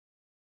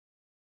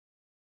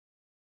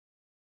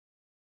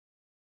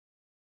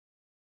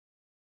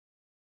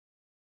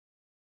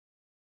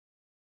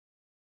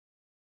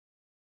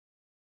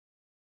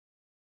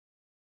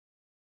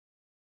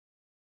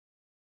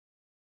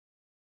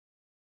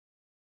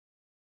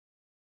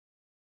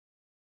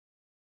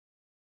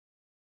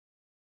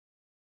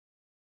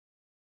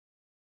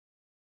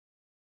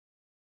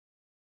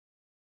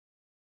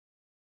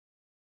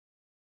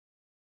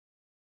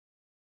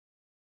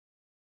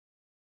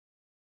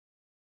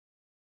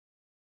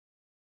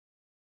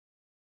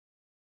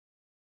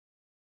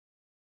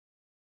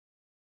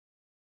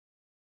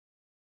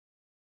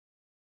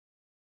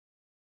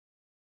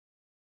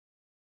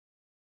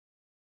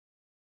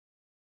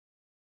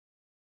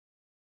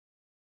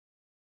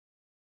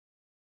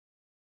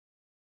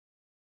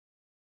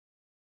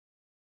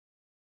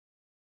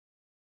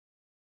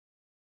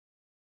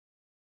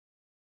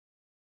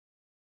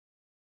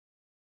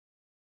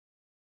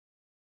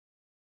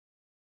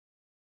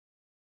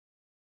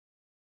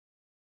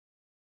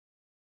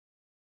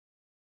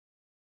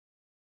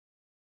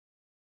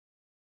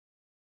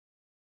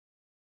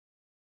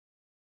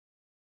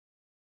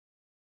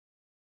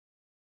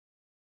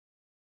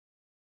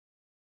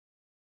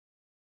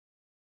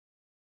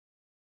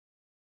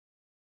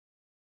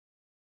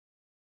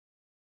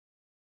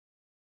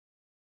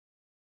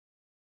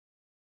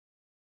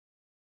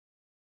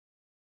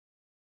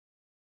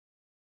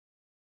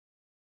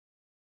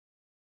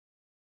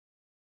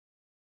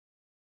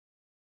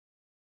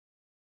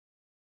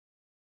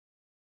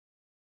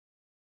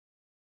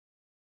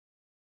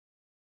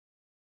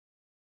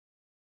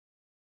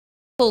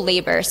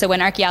labor, so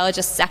when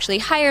archaeologists actually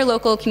hire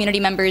local community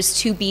members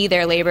to be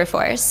their labor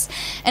force.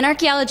 And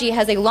archaeology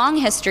has a long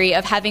history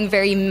of having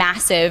very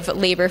massive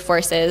labor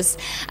forces,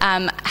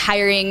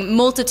 hiring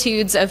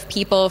multitudes of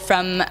people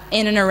from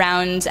in and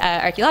around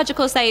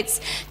archaeological sites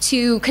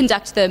to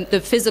conduct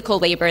the physical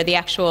labor, the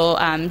actual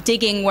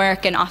digging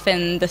work, and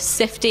often the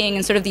sifting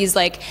and sort of these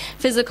like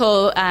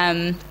physical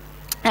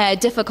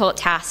difficult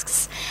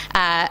tasks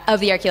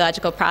of the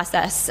archaeological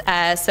process.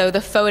 So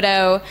the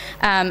photo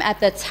at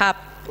the top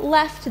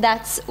left,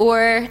 that's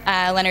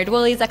Leonard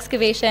Woolley's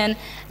excavation.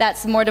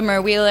 That's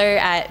Mortimer Wheeler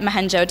at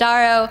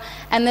Mohenjo-Daro.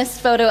 And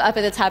this photo up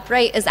at the top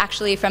right is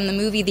actually from the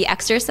movie The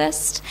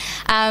Exorcist,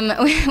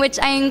 which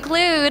I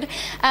include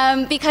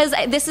because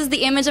this is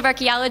the image of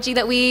archaeology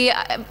that we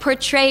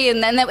portray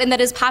and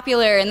that is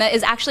popular and that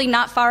is actually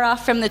not far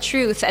off from the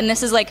truth. And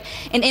this is like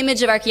an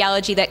image of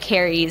archaeology that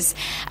carries.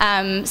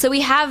 So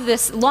we have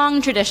this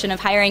long tradition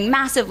of hiring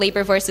massive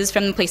labor forces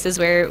from the places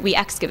where we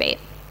excavate.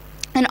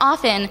 And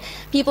often,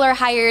 people are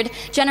hired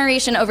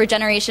generation over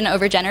generation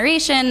over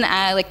generation,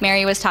 like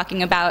Mary was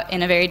talking about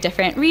in a very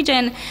different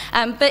region.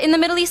 But in the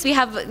Middle East, we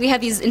have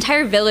these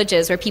entire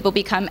villages where people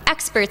become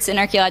experts in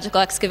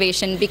archaeological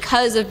excavation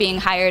because of being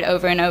hired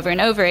over and over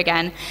and over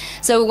again.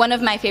 So one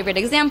of my favorite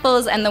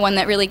examples, and the one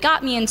that really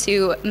got me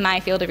into my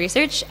field of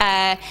research,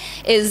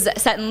 is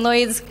Seton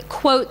Lloyd's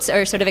quote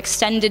or sort of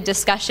extended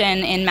discussion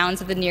in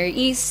Mounds of the Near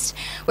East,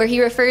 where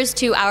he refers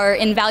to our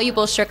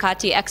invaluable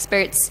Shirkati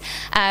experts,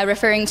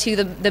 referring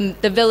to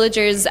the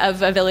villagers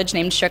of a village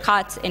named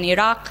Shirkat in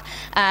Iraq,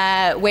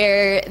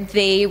 where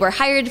they were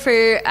hired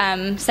for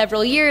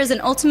several years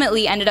and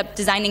ultimately ended up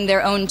designing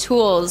their own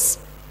tools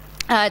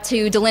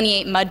to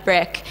delineate mud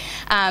brick,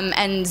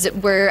 and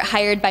were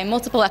hired by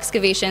multiple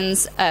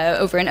excavations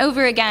over and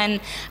over again,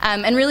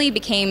 and really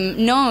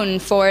became known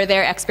for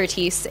their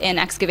expertise in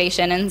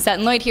excavation. And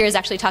Seton Lloyd here is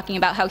actually talking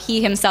about how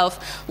he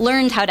himself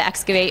learned how to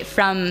excavate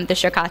from the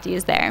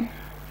Shirkatis there.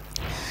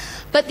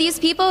 But these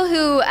people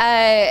who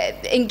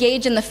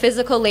engage in the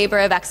physical labor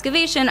of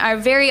excavation are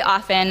very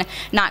often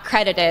not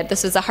credited.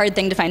 This is a hard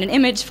thing to find an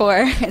image for.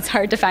 It's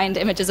hard to find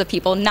images of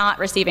people not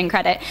receiving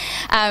credit.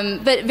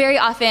 But very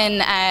often,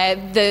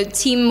 the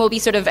team will be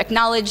sort of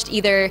acknowledged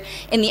either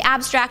in the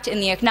abstract, in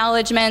the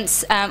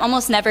acknowledgements,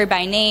 almost never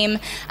by name,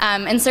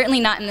 and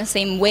certainly not in the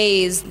same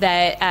ways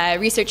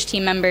that research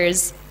team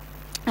members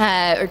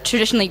or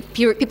traditionally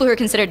people who are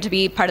considered to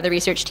be part of the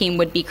research team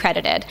would be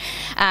credited.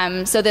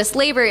 So this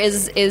labor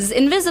is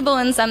invisible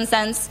in some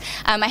sense.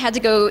 I had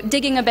to go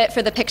digging a bit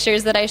for the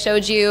pictures that I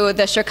showed you.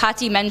 The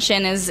Shirkati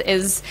mention is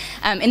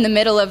in the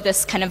middle of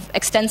this kind of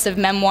extensive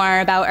memoir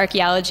about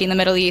archaeology in the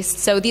Middle East.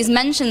 So these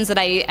mentions that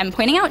I am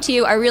pointing out to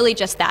you are really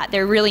just that.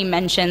 They're really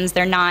mentions.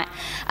 They're not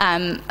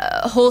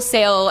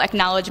wholesale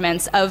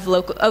acknowledgments of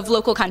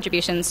local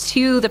contributions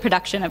to the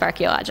production of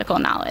archaeological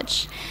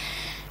knowledge.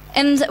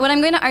 And what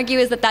I'm going to argue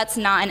is that that's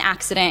not an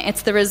accident.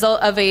 It's the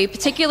result of a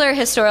particular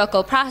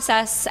historical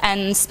process,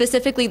 and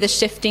specifically the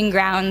shifting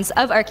grounds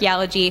of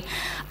archaeology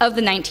of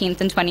the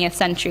 19th and 20th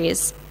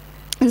centuries.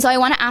 And so I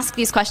want to ask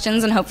these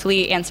questions and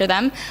hopefully answer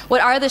them. What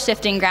are the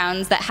shifting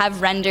grounds that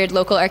have rendered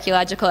local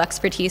archaeological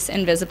expertise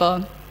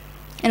invisible?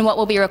 And what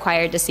will be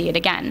required to see it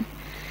again?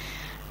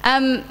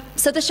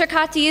 So the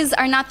Shirkatis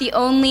are not the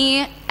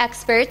only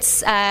experts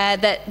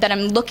that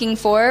I'm looking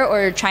for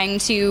or trying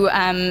to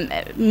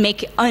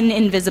make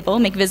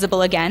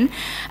visible again.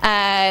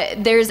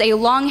 There's a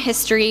long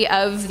history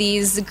of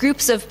these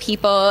groups of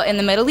people in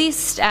the Middle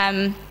East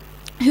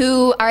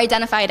who are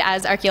identified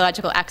as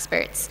archaeological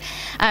experts.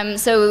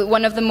 So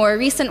one of the more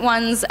recent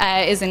ones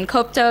is in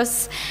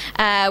Koptos,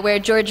 where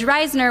George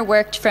Reisner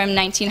worked from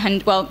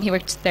 1900, well, he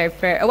worked there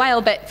for a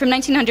while, but from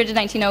 1900 to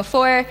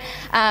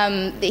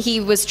 1904, he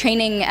was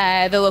training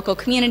the local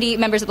community,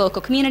 members of the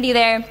local community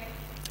there.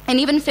 And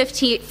even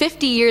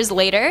 50 years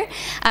later,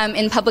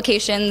 in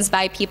publications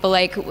by people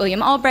like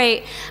William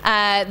Albright,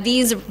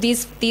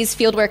 these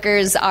field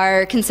workers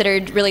are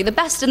considered really the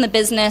best in the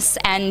business,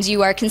 and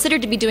you are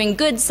considered to be doing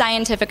good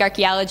scientific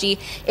archaeology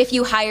if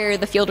you hire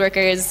the field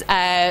workers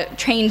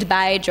trained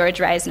by George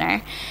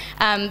Reisner.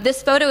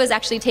 This photo is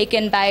actually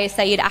taken by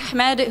Saeed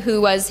Ahmed,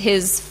 who was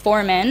his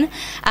foreman.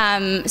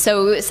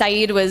 So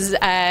Saeed was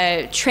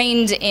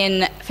trained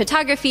in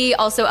photography,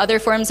 also other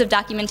forms of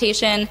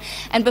documentation,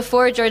 and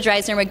before George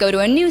Reisner would go to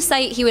a new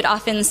site, he would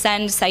often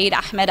send Saeed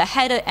Ahmed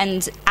ahead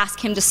and ask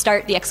him to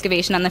start the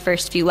excavation on the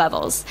first few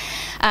levels.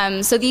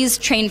 So these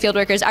trained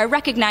fieldworkers are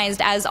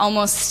recognized as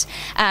almost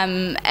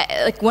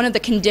like one of the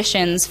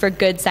conditions for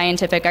good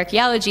scientific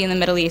archaeology in the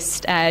Middle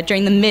East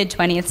during the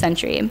mid-20th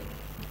century.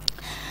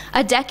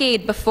 A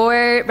decade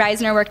before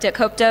Reisner worked at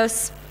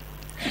Koptos,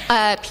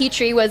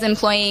 Petrie was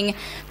employing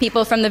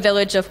people from the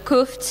village of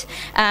Kuft,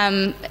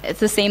 it's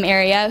the same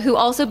area, who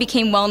also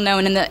became well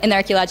known in the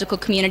archaeological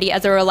community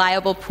as a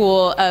reliable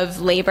pool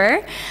of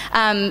labor.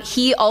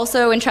 He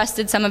also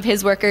entrusted some of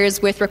his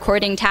workers with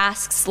recording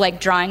tasks like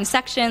drawing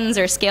sections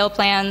or scale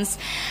plans.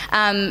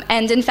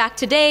 And in fact,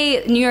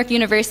 today, New York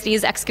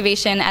University's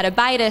excavation at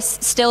Abydos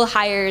still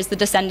hires the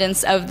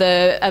descendants of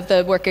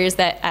the workers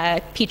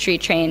that Petrie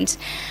trained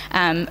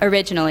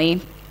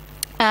originally.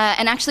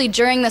 And actually,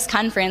 during this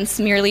conference,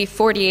 merely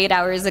 48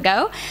 hours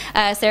ago,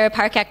 Sarah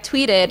Parkak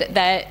tweeted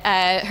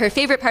that her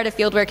favorite part of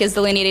fieldwork is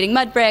delineating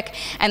mud brick,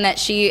 and that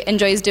she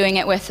enjoys doing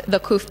it with the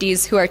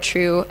Kuftis, who are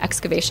true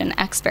excavation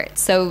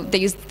experts. So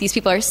these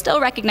people are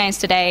still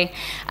recognized today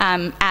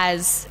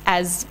as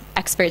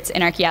experts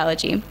in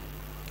archaeology.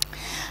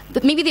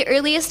 But maybe the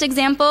earliest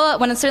example,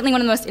 certainly one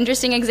of the most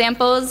interesting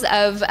examples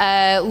of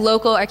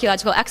local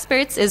archaeological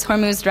experts is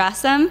Hormuz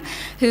Rassam,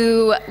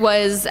 who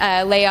was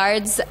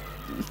Layard's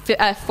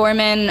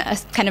foreman, a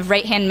kind of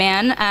right-hand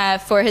man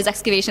for his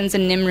excavations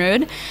in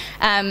Nimrud.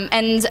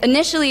 And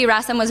initially,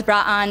 Rassam was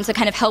brought on to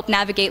kind of help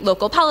navigate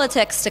local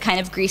politics, to kind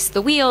of grease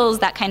the wheels,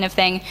 that kind of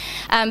thing.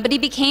 But he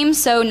became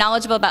so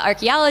knowledgeable about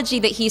archaeology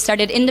that he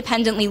started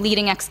independently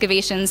leading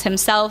excavations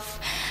himself.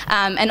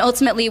 And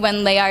ultimately,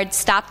 when Layard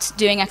stopped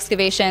doing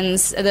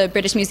excavations, the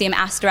British Museum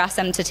asked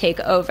Rassam to take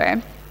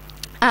over.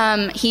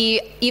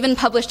 He even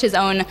published his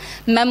own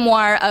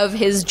memoir of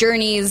his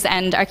journeys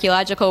and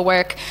archaeological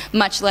work,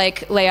 much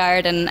like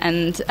Layard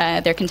and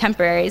their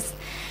contemporaries.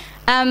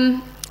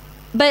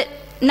 But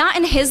not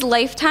in his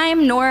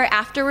lifetime, nor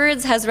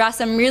afterwards, has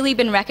Rassam really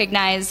been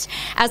recognized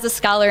as a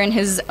scholar in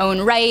his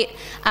own right.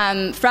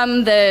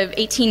 From the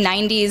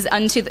 1890s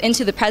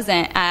into the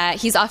present,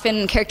 he's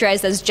often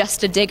characterized as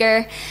just a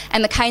digger,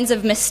 and the kinds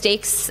of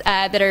mistakes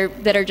that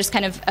are just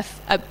kind of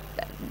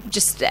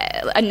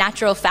a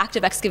natural fact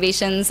of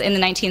excavations in the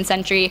 19th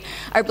century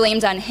are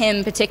blamed on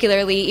him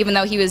particularly, even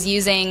though he was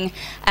using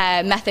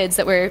methods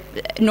that were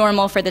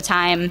normal for the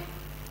time.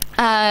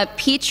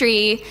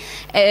 Petrie,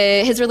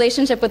 his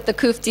relationship with the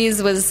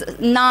Kuftis was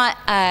not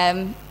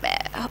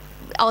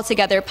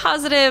altogether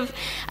positive.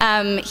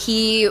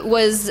 He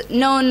was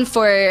known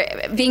for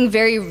being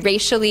very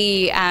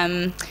racially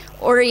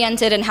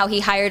oriented in how he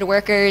hired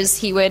workers.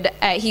 He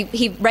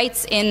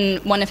writes in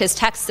one of his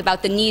texts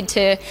about the need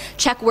to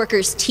check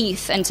workers'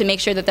 teeth and to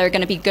make sure that they're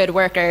going to be good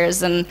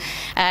workers, and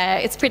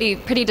it's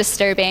pretty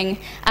disturbing.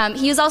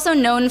 He was also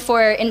known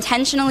for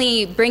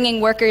intentionally bringing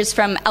workers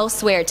from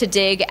elsewhere to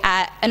dig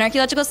at an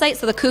archaeological site.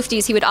 So the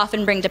Kuftis he would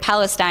often bring to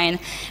Palestine,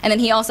 and then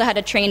he also had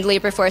a trained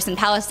labor force in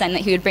Palestine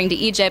that he would bring to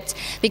Egypt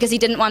because he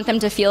didn't want them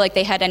to feel like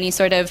they had any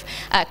sort of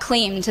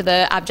claim to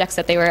the objects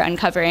that they were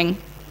uncovering.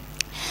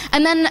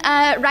 And then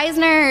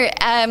Reisner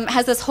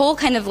has this whole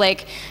kind of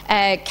like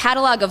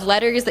catalog of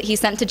letters that he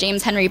sent to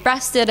James Henry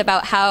Breasted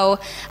about how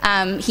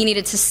he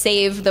needed to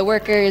save the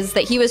workers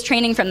that he was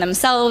training from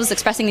themselves,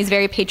 expressing these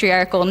very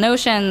patriarchal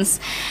notions,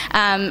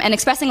 and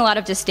expressing a lot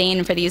of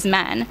disdain for these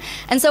men.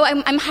 And so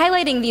I'm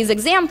highlighting these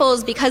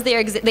examples because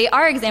they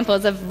are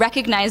examples of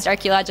recognized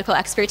archaeological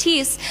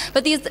expertise,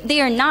 but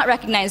they are not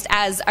recognized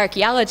as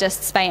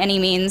archaeologists by any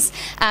means,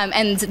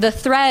 and the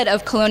thread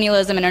of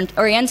colonialism and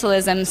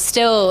Orientalism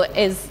still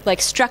is like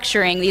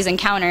structuring these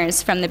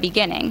encounters from the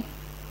beginning.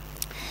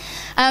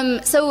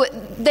 So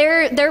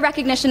their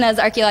recognition as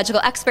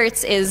archaeological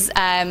experts is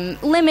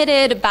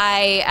limited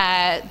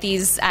by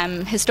these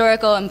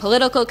historical and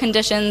political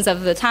conditions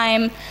of the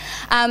time.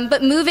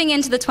 But moving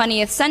into the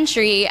 20th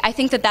century, I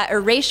think that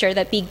erasure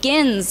that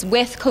begins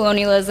with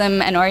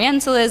colonialism and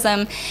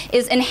Orientalism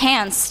is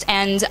enhanced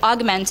and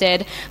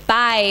augmented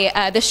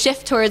by the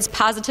shift towards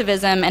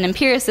positivism and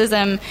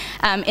empiricism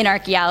in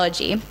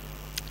archaeology.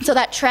 So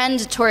that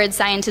trend towards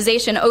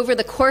scientization over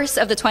the course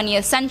of the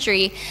 20th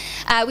century,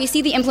 we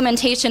see the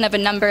implementation of a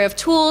number of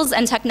tools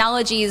and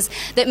technologies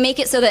that make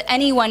it so that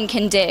anyone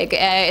can dig.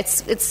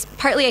 It's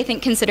partly, I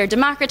think, considered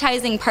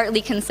democratizing,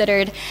 partly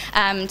considered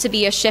to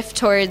be a shift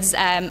towards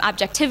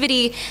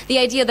objectivity. The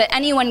idea that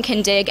anyone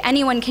can dig,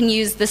 anyone can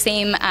use the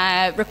same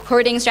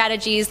recording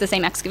strategies, the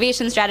same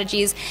excavation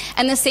strategies,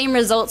 and the same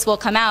results will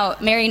come out.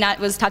 Mary Nutt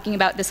was talking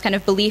about this kind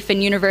of belief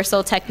in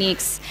universal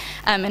techniques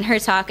in her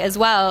talk as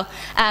well.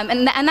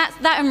 And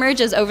that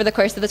emerges over the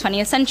course of the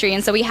 20th century.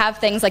 And so we have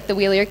things like the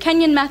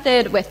Wheeler-Kenyon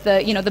method with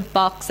the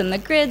balks and the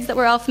grids that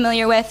we're all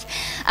familiar with,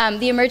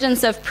 the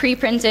emergence of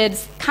pre-printed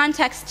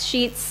context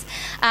sheets,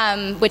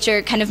 which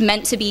are kind of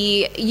meant to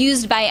be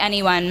used by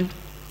anyone.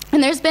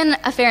 And there's been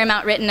a fair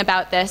amount written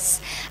about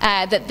this,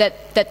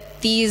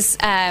 that these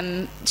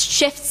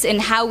shifts in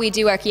how we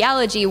do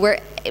archaeology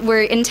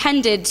were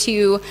intended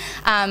to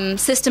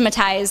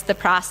systematize the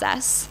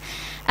process.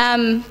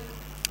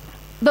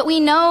 But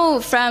we know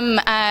from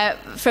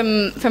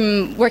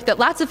work that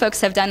lots of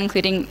folks have done,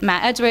 including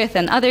Matt Edgeworth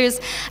and others,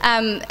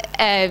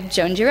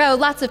 Joan Giraud,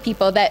 lots of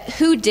people, that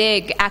who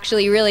dig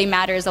actually really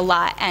matters a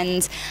lot.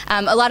 And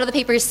a lot of the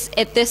papers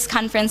at this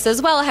conference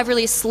as well have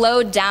really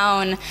slowed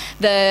down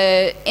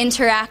the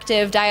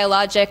interactive,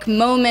 dialogic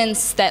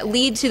moments that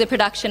lead to the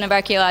production of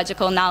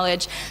archaeological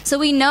knowledge. So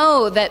we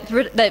know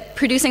that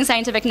producing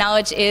scientific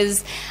knowledge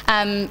is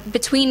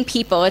between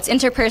people, it's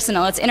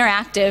interpersonal, it's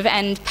interactive,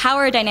 and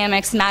power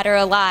dynamics matter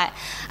a lot.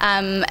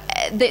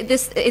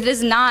 It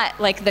is not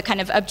like the kind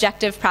of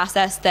objective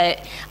process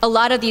that a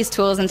lot of these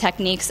tools and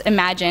techniques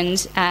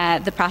imagined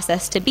the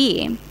process to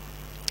be.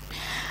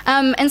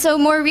 And so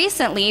more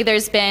recently,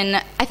 there's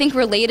been, I think,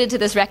 related to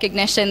this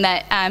recognition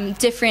that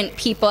different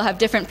people have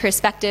different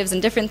perspectives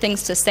and different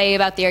things to say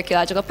about the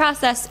archaeological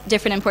process,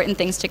 different important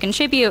things to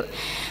contribute.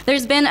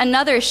 There's been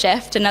another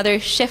shift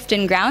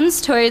in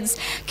grounds towards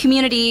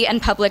community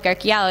and public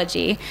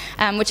archaeology,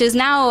 which is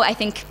now, I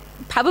think,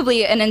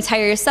 probably an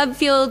entire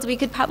subfield, we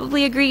could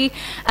probably agree.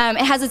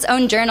 It has its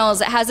own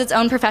journals, it has its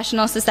own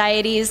professional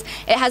societies,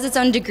 it has its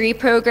own degree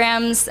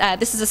programs.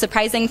 This is a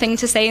surprising thing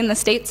to say in the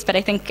States, but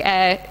I think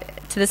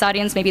to this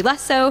audience maybe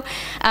less so.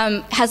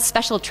 Has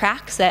special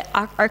tracks at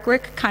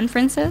ARKWORK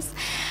conferences.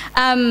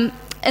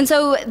 And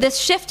so this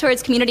shift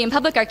towards community and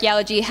public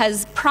archaeology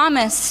has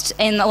promised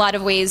in a lot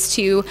of ways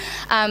to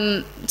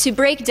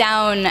break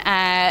down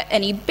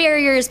any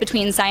barriers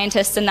between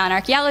scientists and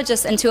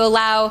non-archaeologists and to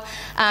allow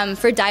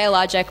for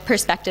dialogic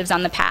perspectives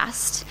on the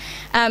past.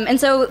 And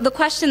so the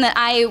question that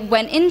I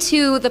went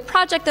into the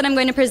project that I'm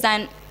going to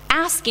present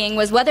asking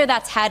was whether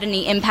that's had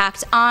any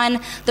impact on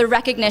the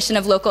recognition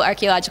of local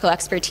archaeological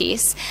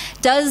expertise.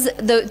 Does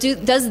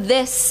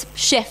this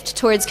shift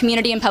towards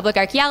community and public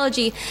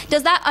archaeology,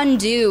 does that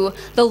undo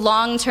the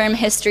long-term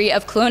history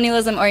of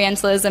colonialism,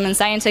 Orientalism, and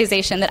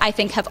scientization that I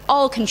think have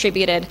all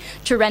contributed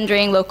to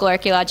rendering local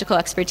archaeological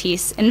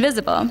expertise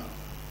invisible?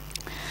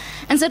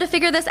 And so to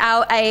figure this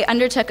out, I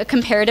undertook a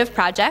comparative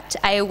project.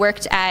 I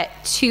worked at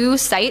 2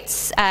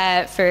 sites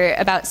for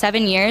about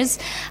 7 years,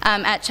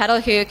 at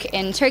Çatalhöyük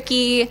in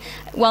Turkey,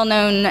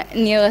 well-known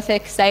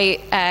Neolithic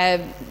site,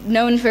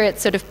 known for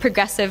its sort of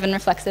progressive and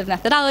reflexive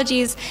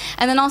methodologies,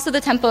 and then also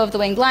the Temple of the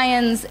Winged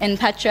Lions in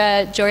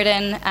Petra,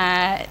 Jordan,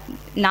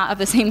 not of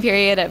the same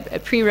period, a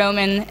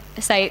pre-Roman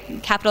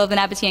site, capital of the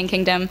Nabatean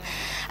Kingdom.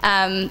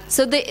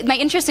 So my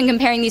interest in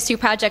comparing these 2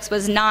 projects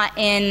was not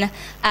in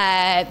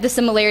the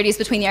similarities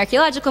between the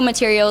archaeological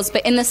materials,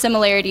 but in the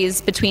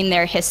similarities between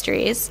their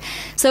histories.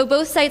 So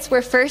both sites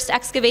were first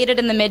excavated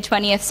in the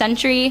mid-20th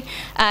century,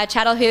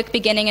 Çatalhöyük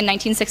beginning in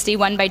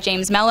 1961 by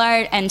James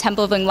Mellart, and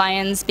Temple of Winged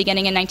Lions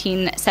beginning in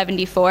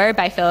 1974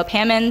 by Philip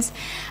Hammond.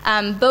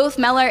 Both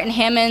Mellart and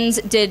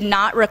Hammond did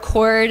not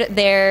record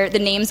the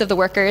names of the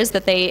workers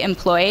that they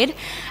employed.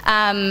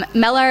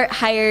 Mellart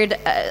hired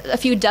a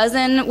few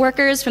dozen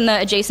workers from the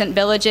adjacent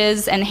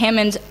villages, and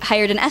Hammond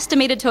hired an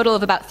estimated total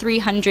of about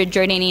 300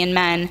 Jordanian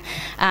men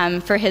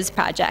for his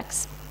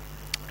project.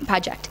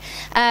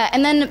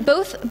 And then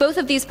both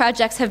of these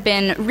projects have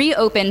been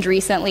reopened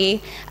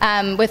recently,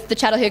 with the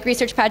Çatalhöyük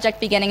Research Project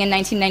beginning in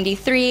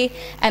 1993,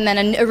 and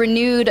then a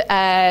renewed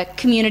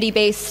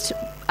community-based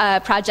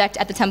project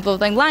at the Temple of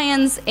the Winged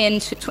Lions in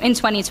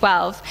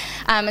 2012.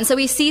 And so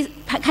we see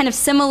kind of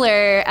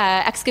similar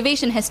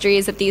excavation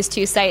histories at these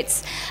 2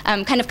 sites,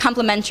 kind of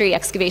complementary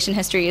excavation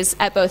histories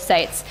at both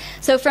sites.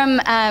 So from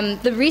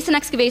the recent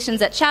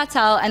excavations at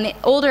Çatal and the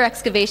older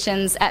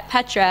excavations at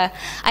Petra,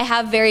 I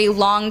have very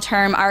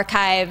long-term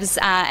archives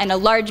and a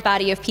large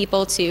body of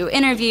people to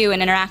interview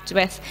and interact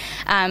with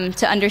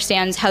to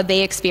understand how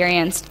they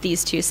experienced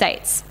these 2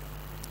 sites.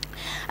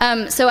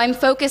 So I'm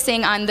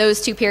focusing on those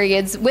 2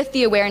 periods with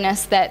the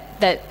awareness that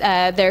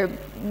there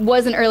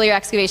was an earlier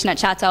excavation at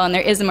Çatal and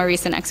there is a more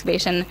recent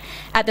excavation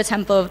at the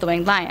Temple of the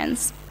Winged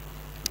Lions.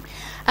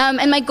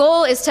 And my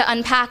goal is to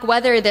unpack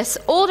whether this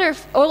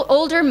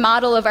older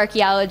model of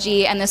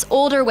archaeology and this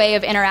older way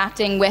of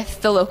interacting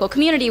with the local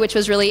community, which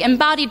was really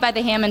embodied by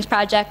the Hammond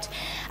Project,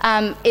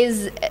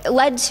 is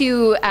led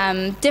to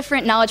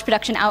different knowledge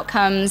production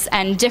outcomes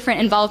and different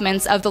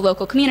involvements of the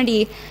local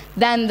community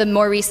than the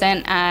more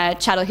recent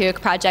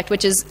Çatalhöyük project,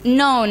 which is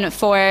known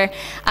for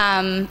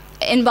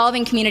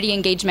involving community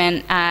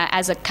engagement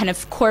as a kind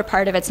of core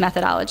part of its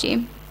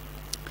methodology.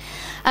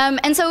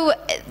 And so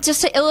just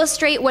to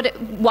illustrate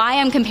why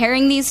I'm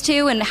comparing these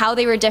 2 and how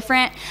they were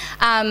different,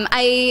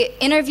 I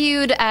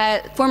interviewed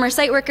former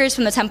site workers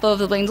from the Temple of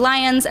the Winged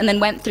Lions and then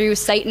went through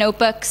site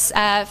notebooks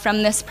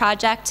from this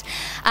project.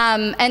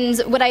 And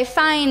what I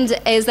find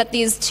is that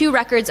these 2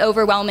 records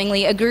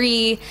overwhelmingly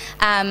agree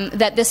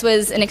that this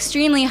was an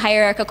extremely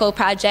hierarchical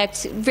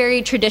project,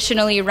 very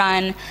traditionally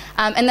run,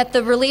 and that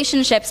the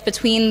relationships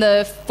between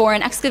the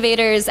foreign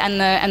excavators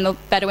and the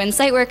Bedouin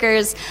site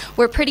workers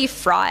were pretty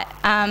fraught.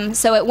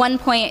 So at one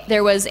point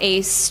there was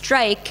a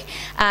strike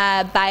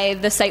by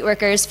the site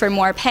workers for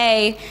more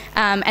pay,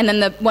 and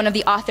then one of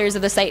the authors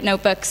of the site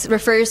notebooks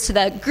refers to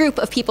the group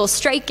of people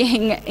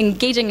striking,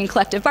 engaging in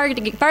collective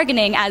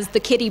bargaining as the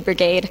Kitty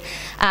Brigade,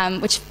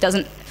 which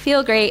doesn't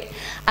feel great.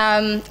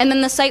 And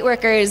then the site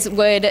workers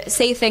would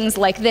say things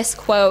like this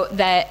quote,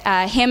 that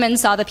Hammond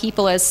saw the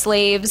people as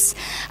slaves.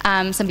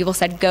 Some people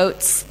said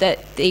goats, that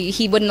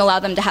he wouldn't allow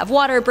them to have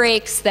water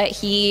breaks, that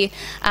he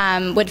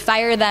would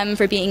fire them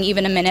for being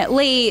even a minute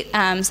late.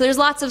 So there's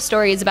lots of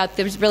stories about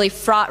there's really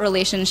fraught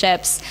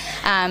relationships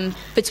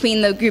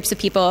between the groups of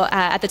people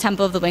at the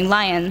Temple of the Winged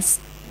Lions.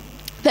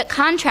 That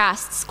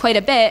contrasts quite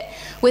a bit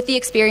with the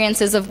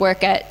experiences of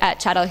work at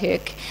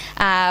Çatalhöyük,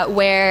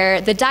 where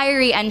the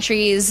diary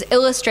entries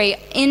illustrate,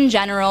 in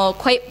general,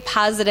 quite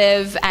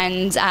positive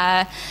and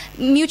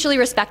mutually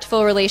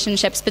respectful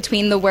relationships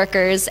between the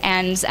workers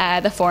and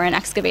the foreign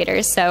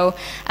excavators. So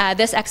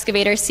this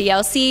excavator,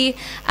 CLC,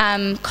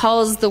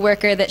 calls the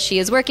worker that she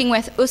is working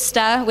with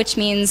usta, which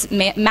means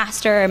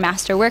master or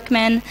master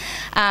workman.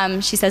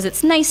 She says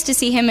it's nice to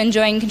see him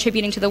enjoying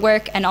contributing to the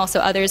work, and also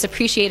others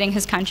appreciating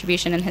his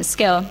contribution and his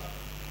skill.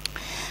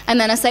 And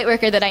then a site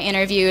worker that I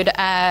interviewed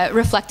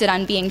reflected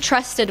on being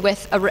trusted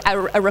with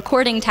a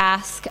recording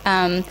task,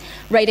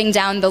 writing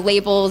down the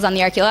labels on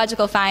the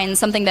archaeological finds,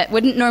 something that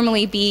wouldn't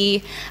normally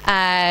be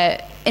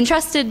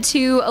entrusted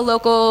to a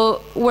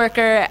local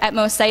worker at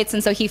most sites,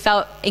 and so he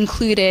felt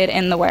included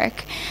in the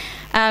work.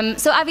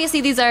 So obviously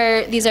these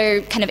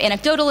are kind of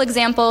anecdotal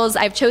examples.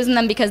 I've chosen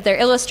them because they're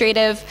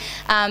illustrative,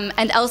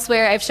 and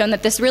elsewhere I've shown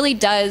that this really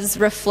does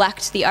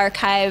reflect the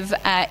archive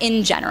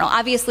in general.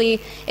 Obviously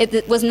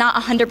it was not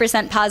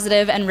 100%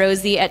 positive and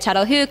rosy at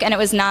Çatalhöyük, and it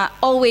was not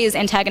always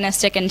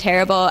antagonistic and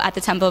terrible at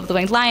the Temple of the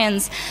Winged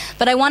Lions,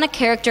 but I want to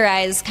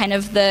characterize kind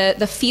of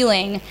the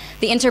feeling,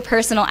 the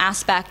interpersonal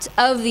aspect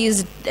of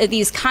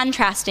these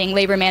contrasting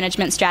labor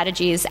management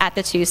strategies at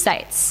the two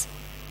sites.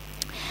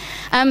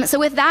 So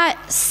with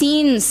that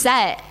scene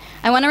set,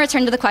 I want to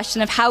return to the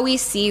question of how we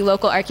see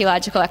local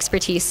archaeological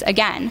expertise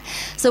again.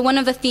 So one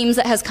of the themes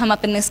that has come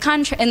up in this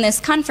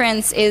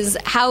conference is,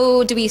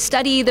 how do we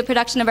study the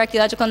production of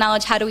archaeological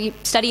knowledge? How do we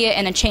study it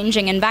in a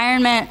changing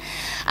environment?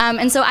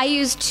 And so I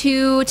use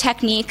two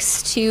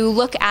techniques to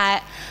look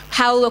at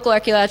how local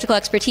archaeological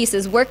expertise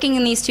is working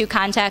in these two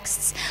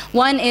contexts.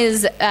 One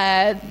is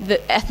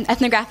the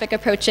ethnographic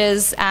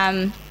approaches,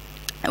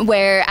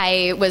 where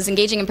I was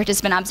engaging in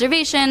participant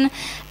observation,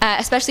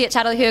 especially at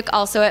Çatalhöyük,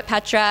 also at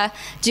Petra,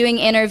 doing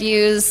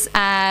interviews,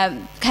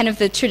 kind of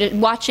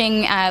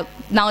watching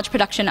knowledge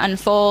production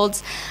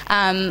unfold,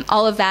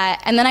 all of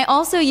that. And then I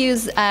also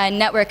use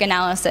network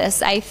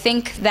analysis. I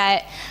think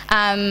that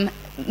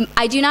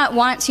I do not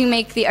want to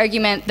make the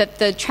argument that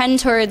the trend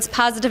towards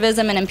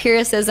positivism and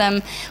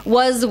empiricism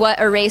was what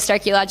erased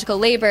archaeological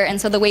labor, and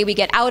so the way we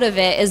get out of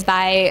it is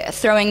by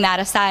throwing that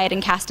aside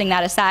and casting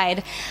that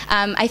aside.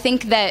 I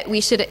think that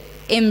we should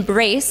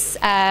embrace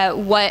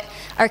what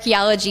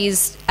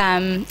archaeology's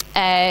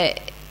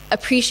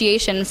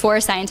appreciation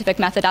for scientific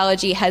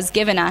methodology has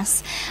given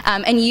us,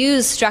 and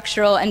use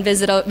structural and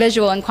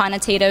visual and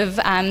quantitative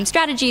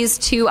strategies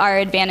to our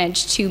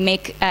advantage to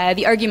make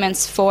the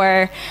arguments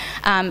for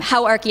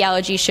how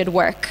archaeology should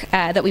work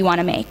that we want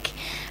to make.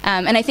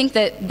 And I think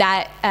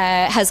that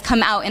has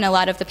come out in a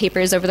lot of the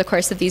papers over the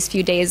course of these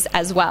few days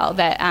as well,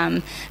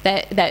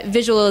 that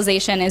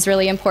visualization is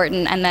really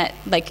important, and that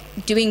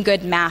doing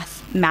good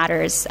math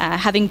matters,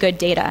 having good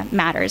data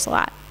matters a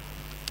lot.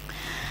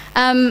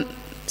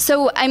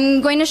 So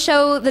I'm going to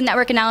show the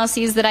network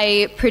analyses that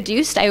I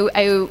produced. I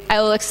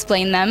will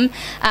explain them.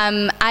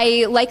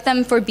 I like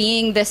them for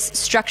being this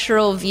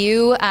structural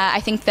view. I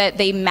think that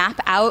they map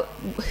out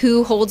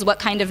who holds what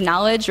kind of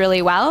knowledge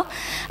really well.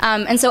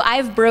 And so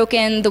I've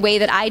broken the way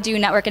that I do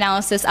network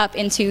analysis up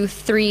into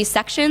 3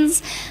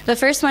 sections. The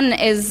first one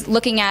is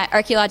looking at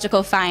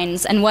archaeological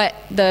finds and what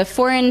the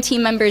foreign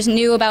team members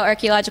knew about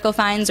archaeological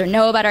finds or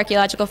know about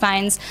archaeological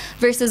finds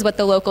versus what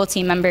the local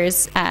team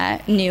members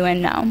knew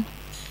and know.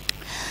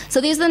 So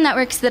these are the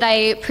networks that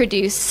I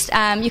produced.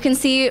 You can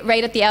see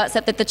right at the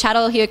outset that the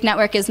Çatalhöyük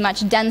network is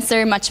much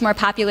denser, much more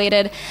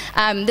populated.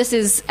 This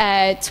is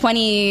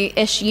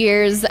 20-ish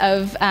years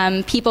of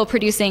people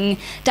producing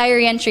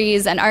diary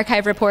entries and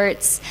archive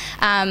reports.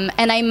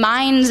 And I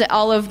mined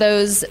all of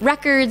those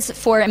records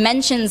for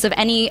mentions of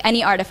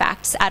any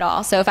artifacts at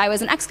all. So if I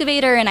was an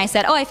excavator and I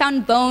said, oh, I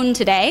found bone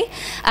today,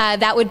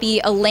 that would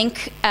be a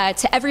link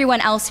to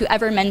everyone else who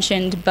ever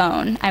mentioned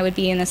bone. I would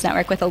be in this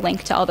network with a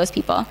link to all those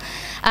people.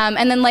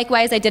 And then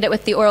likewise, I did it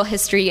with the oral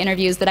history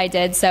interviews that I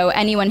did. So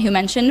anyone who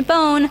mentioned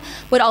bone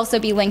would also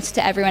be linked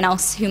to everyone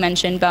else who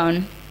mentioned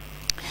bone.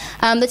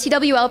 The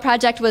TWL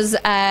project was,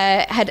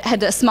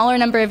 had a smaller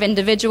number of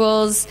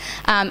individuals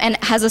and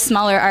has a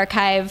smaller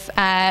archive,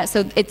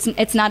 so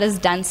it's not as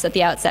dense at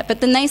the outset.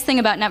 But the nice thing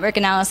about network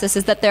analysis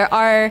is that there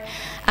are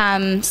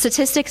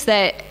statistics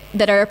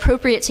that are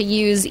appropriate to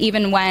use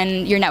even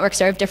when your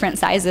networks are of different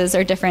sizes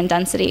or different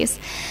densities.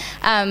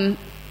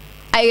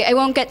 I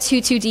won't get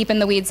too deep in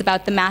the weeds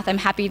about the math. I'm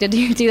happy to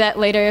do that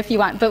later if you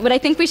want. But what I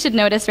think we should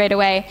notice right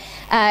away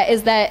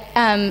is that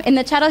in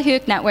the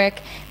Çatalhöyük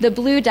network, the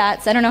blue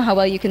dots, I don't know how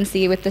well you can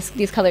see with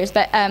these colors,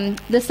 but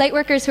the site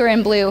workers who are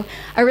in blue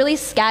are really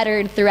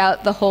scattered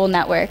throughout the whole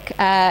network.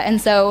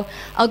 And so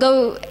I'll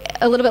go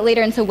a little bit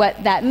later into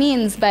what that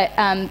means, but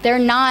they're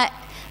not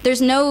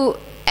there's no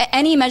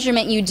any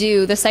measurement you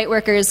do, the site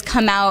workers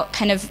come out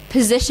kind of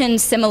positioned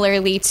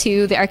similarly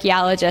to the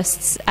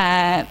archaeologists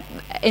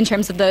in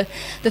terms of the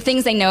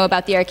things they know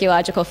about the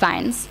archaeological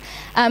finds.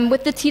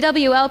 With the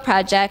TWL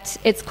project,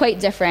 it's quite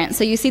different.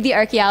 So you see the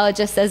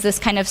archaeologists as this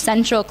kind of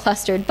central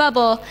clustered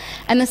bubble,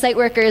 and the site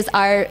workers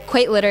are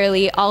quite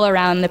literally all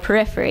around the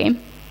periphery.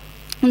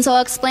 And so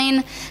I'll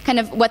explain kind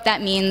of what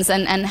that means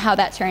and how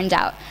that turned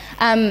out.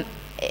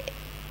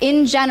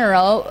 In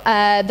general,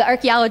 the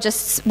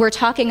archaeologists were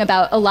talking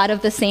about a lot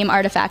of the same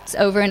artifacts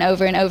over and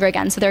over and over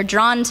again, so they're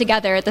drawn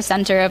together at the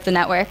center of the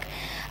network.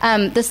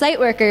 The site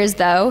workers,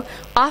 though,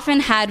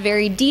 often had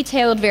very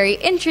detailed, very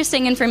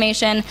interesting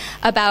information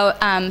about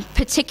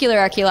particular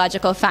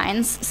archaeological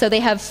finds, so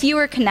they have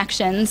fewer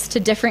connections to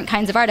different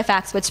kinds of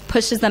artifacts, which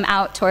pushes them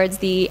out towards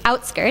the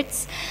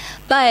outskirts,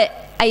 but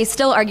I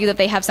still argue that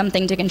they have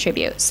something to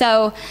contribute.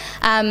 So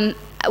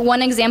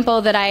one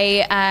example that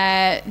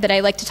I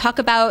like to talk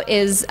about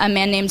is a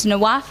man named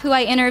Nawaf, who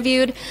I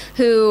interviewed,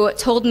 who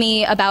told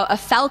me about a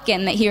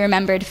falcon that he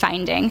remembered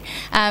finding.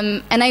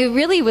 And I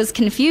really was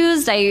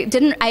confused.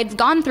 I'd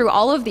gone through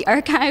all of the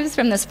archives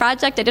from this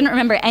project. I didn't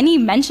remember any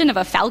mention of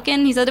a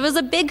falcon. He said it was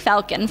a big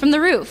falcon from the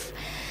roof.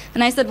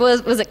 And I said,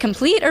 was it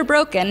complete or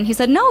broken? He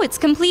said, no, it's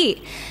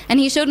complete. And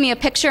he showed me a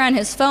picture on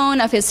his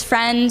phone of his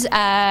friend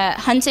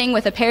hunting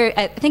with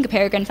I think a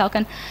peregrine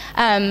falcon.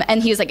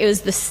 And he was like, it was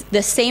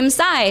the same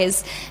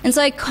size. And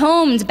so I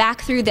combed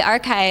back through the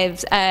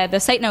archives, the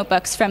site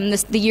notebooks from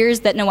the years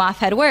that Nawaf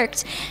had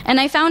worked, and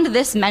I found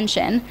this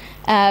mention: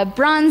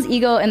 bronze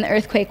eagle in the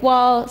earthquake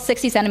wall,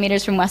 60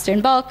 centimeters from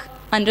western bulk,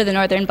 under the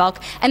northern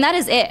bulk, and that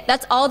is it.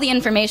 That's all the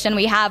information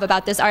we have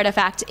about this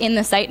artifact in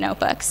the site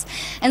notebooks.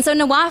 And so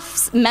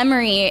Nawaf's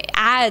memory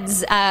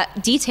adds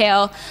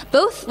detail,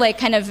 both like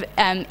kind of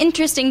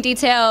interesting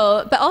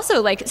detail, but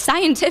also like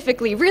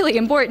scientifically really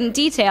important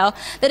detail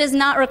that is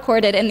not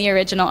recorded in the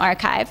original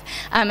archive.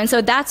 And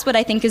so that's what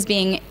I think is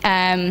being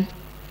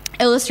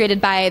illustrated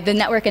by the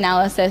network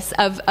analysis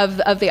of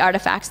the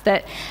artifacts,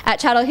 that at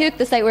Çatalhöyük,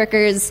 the site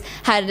workers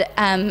had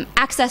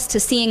access to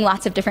seeing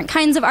lots of different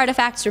kinds of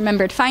artifacts,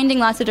 remembered finding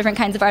lots of different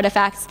kinds of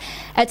artifacts.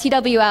 At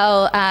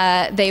TWL,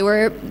 they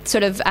were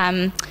sort of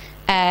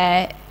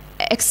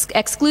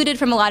excluded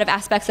from a lot of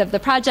aspects of the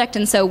project,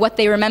 and so what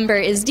they remember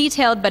is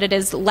detailed, but it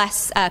is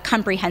less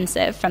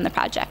comprehensive from the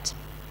project.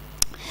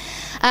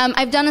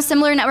 I've done a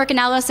similar network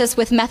analysis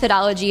with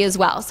methodology as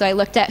well. So I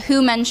looked at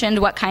who mentioned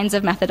what kinds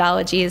of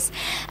methodologies.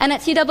 And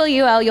at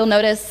TWL, you'll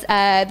notice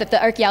that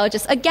the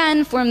archaeologists,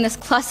 again, form this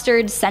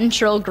clustered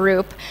central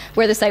group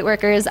where the site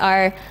workers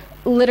are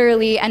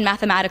literally and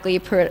mathematically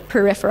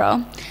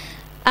peripheral.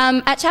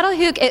 At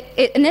Çatalhöyük,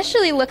 it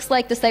initially looks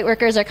like the site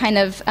workers are kind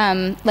of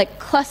like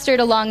clustered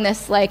along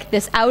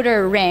this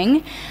outer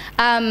ring.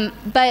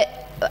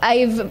 But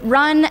I've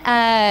run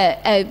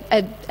an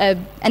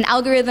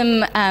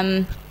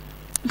algorithm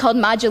called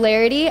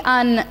modularity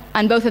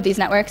on both of these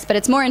networks, but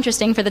it's more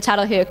interesting for the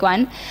Çatalhöyük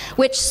one,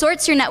 which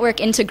sorts your network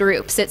into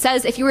groups. It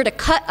says if you were to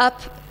cut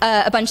up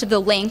a bunch of the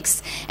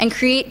links and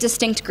create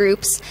distinct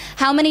groups,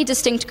 how many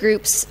distinct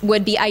groups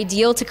would be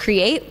ideal to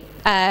create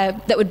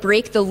that would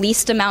break the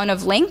least amount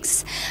of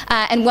links,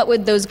 and what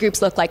would those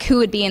groups look like? Who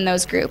would be in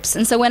those groups?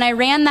 And so when I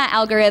ran that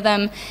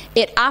algorithm,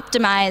 it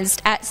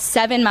optimized at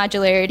 7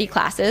 modularity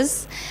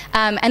classes,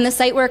 and the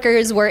site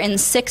workers were in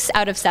 6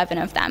 out of 7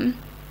 of them.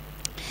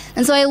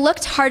 And so I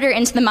looked harder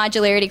into the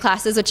modularity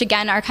classes, which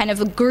again are kind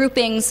of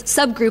groupings,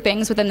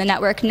 subgroupings within the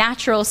network,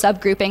 natural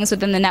subgroupings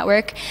within the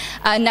network,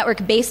 a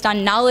network based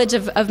on knowledge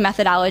of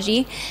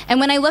methodology. And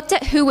when I looked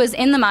at who was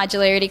in the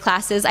modularity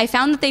classes, I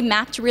found that they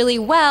mapped really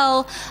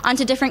well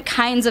onto different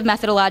kinds of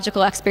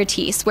methodological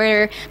expertise,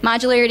 where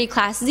modularity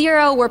class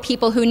 0 were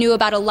people who knew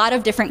about a lot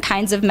of different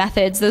kinds of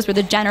methods. Those were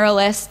the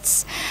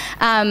generalists.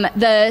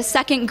 The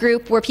second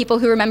group were people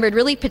who remembered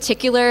really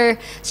particular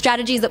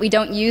strategies that we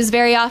don't use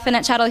very often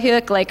at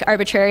Çatalhöyük, like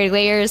arbitrary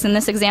layers in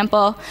this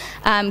example.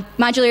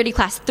 Modularity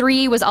class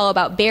 3 was all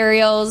about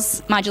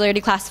burials.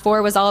 Modularity class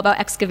 4 was all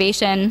about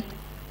excavation.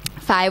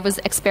 5 was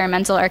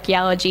experimental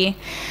archaeology,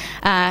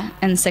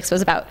 and 6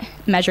 was about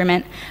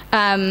measurement.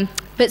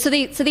 But so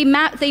they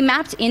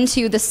mapped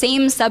into the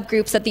same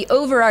subgroups that the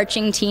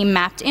overarching team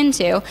mapped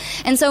into.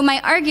 And so my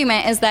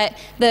argument is that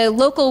the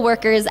local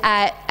workers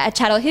at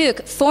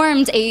Çatalhöyük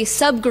formed a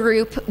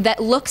subgroup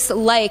that looks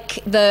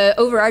like the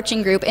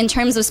overarching group in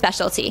terms of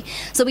specialty.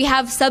 So we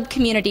have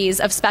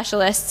sub-communities of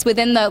specialists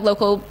within the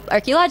local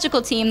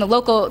archaeological team, the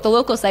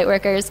local site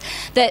workers,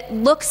 that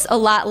looks a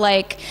lot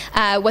like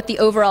what the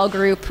overall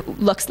group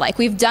looks like.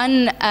 We've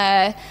done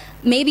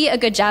maybe a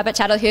good job at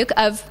Çatalhöyük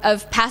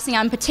of passing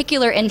on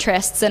particular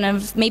interests and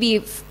of maybe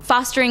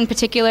fostering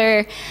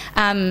particular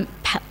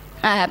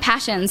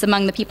passions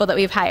among the people that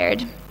we've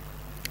hired.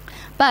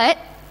 But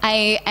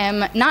I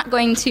am not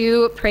going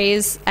to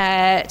praise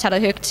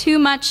Çatalhöyük too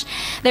much.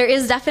 There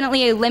is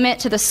definitely a limit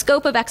to the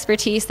scope of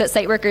expertise that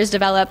site workers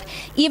develop,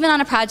 even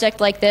on a project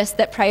like this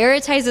that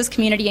prioritizes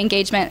community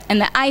engagement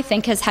and that I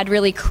think has had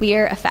really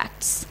clear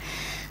effects.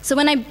 So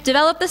when I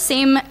developed the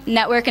same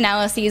network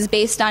analyses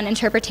based on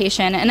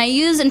interpretation, and I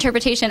use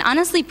interpretation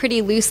honestly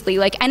pretty loosely,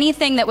 like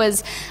anything that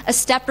was a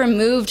step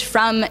removed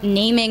from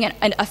naming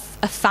a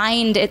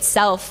find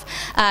itself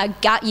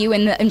got you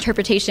in the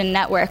interpretation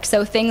network.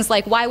 So things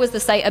like, why was the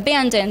site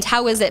abandoned?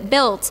 How was it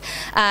built?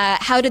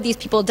 How did these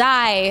people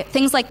die?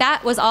 Things like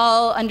that was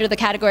all under the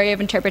category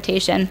of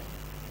interpretation.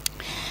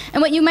 And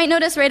what you might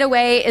notice right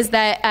away is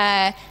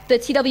that the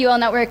TWL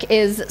network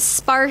is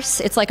sparse.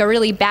 It's like a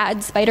really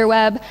bad spider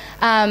web.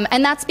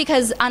 And that's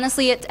because,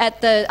 honestly, on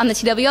the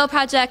TWL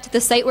project, the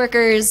site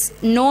workers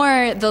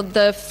nor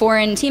the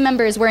foreign team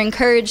members were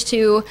encouraged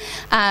to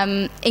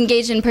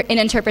engage in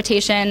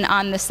interpretation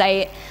on the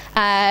site.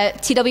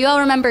 TWL,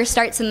 remember,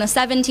 starts in the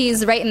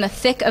 70s, right in the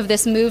thick of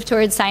this move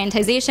towards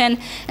scientization.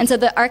 And so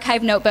the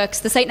archive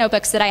notebooks, the site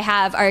notebooks that I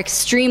have, are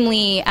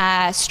extremely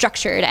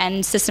structured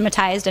and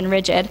systematized and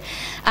rigid.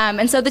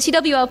 And so the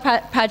TWL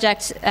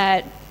project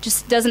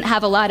just doesn't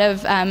have a lot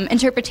of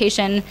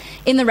interpretation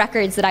in the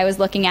records that I was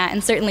looking at,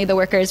 and certainly the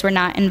workers were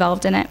not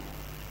involved in it.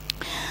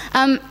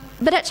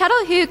 But at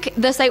Çatalhöyük,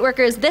 the site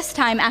workers this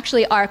time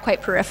actually are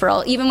quite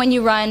peripheral. Even when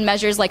you run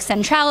measures like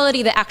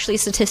centrality that actually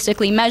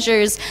statistically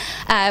measures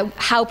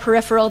how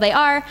peripheral they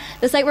are,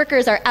 the site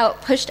workers are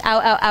pushed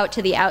out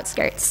to the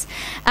outskirts.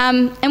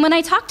 And when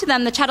I talked to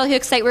them, the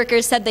Çatalhöyük site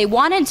workers said they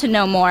wanted to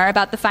know more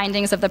about the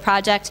findings of the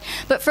project,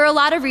 but for a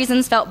lot of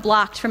reasons felt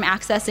blocked from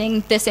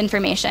accessing this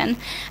information.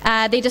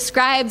 They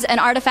described an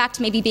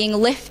artifact maybe being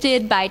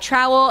lifted by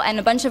trowel and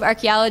a bunch of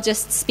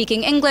archaeologists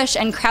speaking English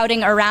and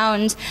crowding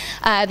around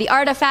the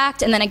artifact,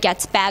 and then it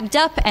gets bagged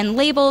up and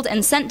labeled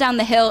and sent down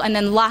the hill and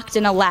then locked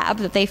in a lab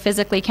that they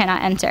physically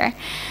cannot enter.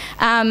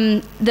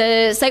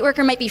 The site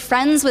worker might be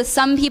friends with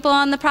some people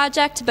on the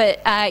project, but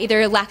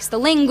either lacks the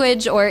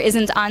language or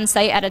isn't on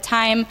site at a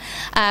time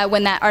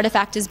when that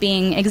artifact is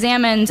being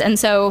examined, and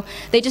so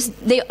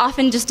they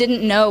often just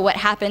didn't know what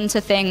happened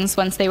to things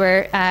once they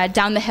were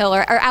down the hill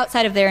or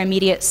outside of their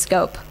immediate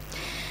scope.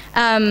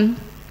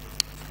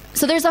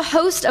 So there's a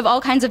host of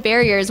all kinds of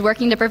barriers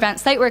working to prevent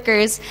site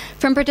workers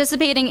from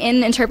participating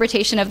in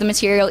interpretation of the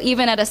material,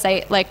 even at a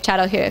site like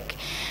Çatalhöyük.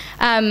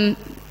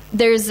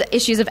 There's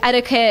issues of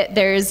etiquette,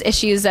 there's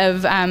issues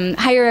of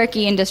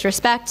hierarchy and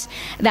disrespect,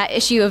 that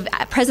issue of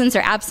presence or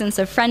absence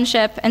of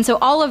friendship, and so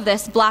all of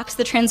this blocks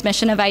the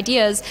transmission of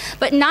ideas,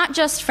 but not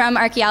just from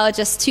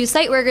archaeologists to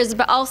site workers,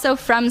 but also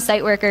from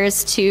site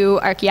workers to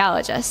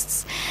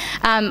archaeologists.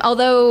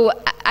 Although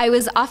I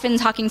was often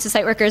talking to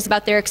site workers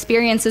about their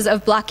experiences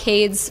of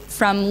blockades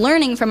from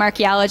learning from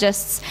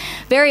archaeologists,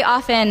 very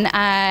often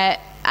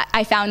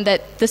I found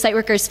that the site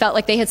workers felt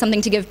like they had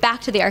something to give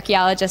back to the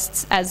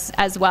archaeologists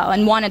as well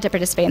and wanted to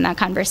participate in that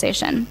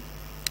conversation.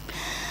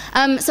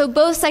 So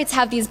both sites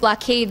have these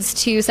blockades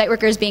to site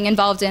workers being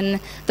involved in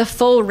the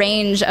full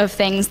range of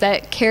things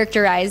that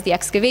characterize the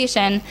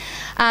excavation.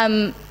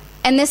 And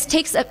this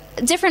takes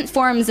different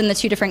forms in the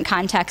two different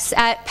contexts.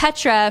 At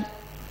Petra,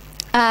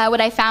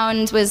 what I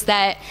found was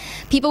that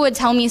people would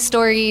tell me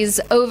stories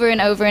over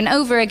and over and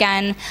over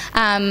again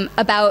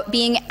about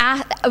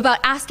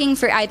asking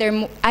for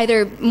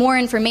either more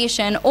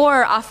information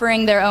or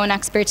offering their own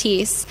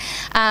expertise.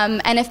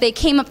 And if they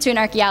came up to an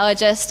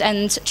archaeologist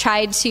and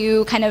tried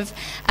to kind of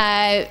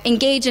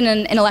engage in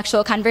an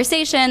intellectual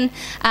conversation,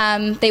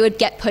 they would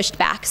get pushed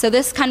back. So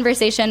this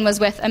conversation was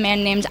with a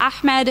man named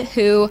Ahmed,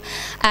 who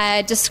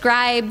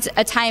described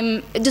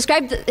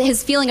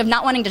his feeling of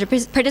not wanting to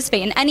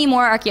participate in any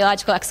more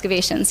archaeological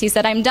excavations. He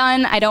said, "I'm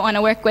done. I don't want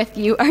to work with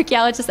you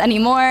archaeologists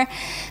anymore."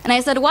 And I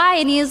said, "Why?"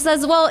 And he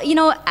says, "Well, you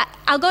know,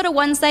 I'll go to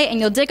one site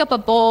and you'll dig up a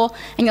bowl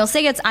and you'll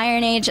say it's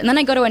Iron Age, and then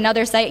I go to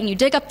another site and you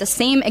dig up the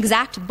same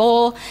exact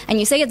bowl and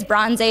you say it's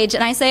Bronze Age,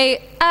 and I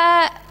say,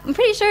 I'm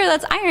pretty sure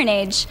that's Iron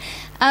Age."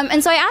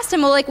 And so I asked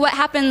him, well, like, what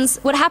happens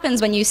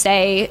when you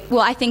say, well,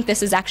 I think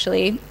this is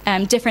actually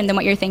different than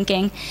what you're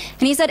thinking?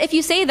 And he said, if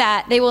you say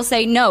that, they will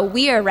say, no,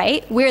 we are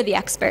right, we're the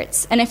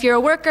experts. And if you're a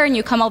worker and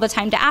you come all the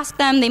time to ask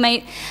them,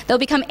 they'll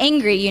become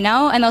angry, you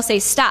know, and they'll say,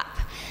 stop.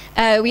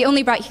 We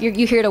only brought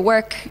you here to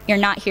work, you're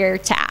not here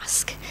to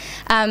ask.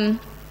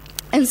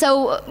 And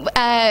so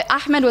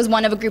Ahmed was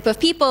one of a group of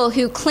people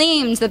who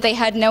claimed that they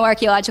had no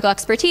archaeological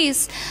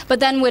expertise,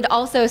 but then would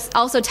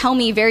also tell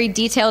me very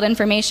detailed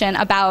information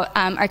about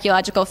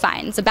archaeological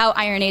finds, about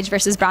Iron Age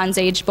versus Bronze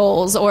Age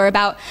bowls, or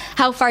about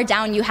how far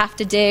down you have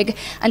to dig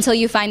until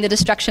you find the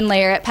destruction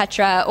layer at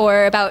Petra,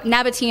 or about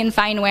Nabatean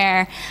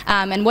fineware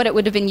and what it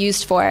would have been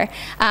used for.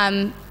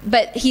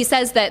 But he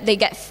says that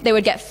they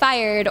would get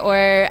fired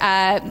or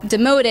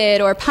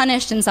demoted or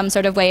punished in some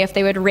sort of way if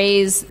they would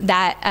raise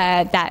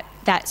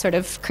that sort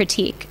of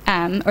critique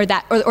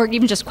or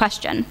even just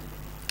question.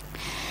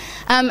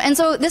 And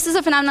so this is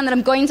a phenomenon that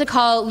I'm going to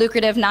call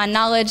lucrative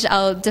non-knowledge.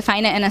 I'll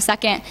define it in a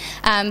second.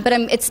 But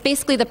it's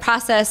basically the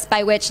process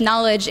by which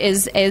knowledge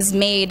is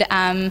made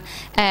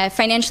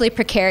financially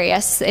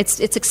precarious.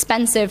 It's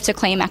expensive to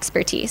claim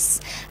expertise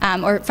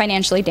or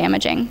financially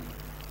damaging.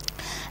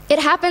 It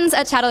happens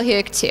at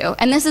Çatalhöyük too,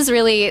 and this is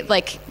really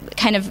like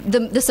kind of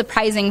the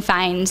surprising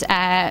find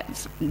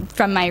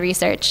from my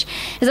research,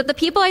 is that the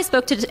people I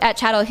spoke to at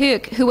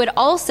Çatalhöyük,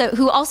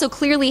 who also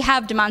clearly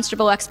have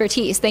demonstrable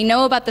expertise, they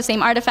know about the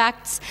same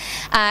artifacts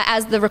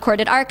as the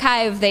recorded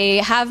archive, they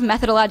have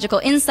methodological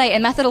insight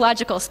and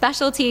methodological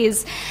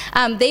specialties,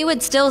 they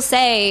would still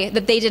say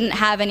that they didn't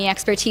have any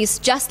expertise,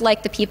 just like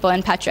the people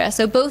in Petra.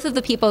 So both of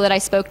the people that I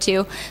spoke to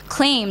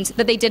claimed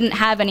that they didn't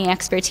have any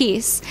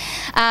expertise.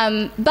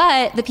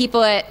 But the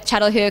people at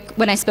Çatalhöyük,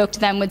 when I spoke to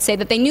them, would say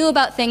that they knew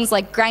about things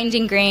like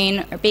grinding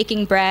grain or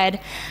baking bread.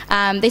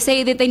 They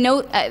say that they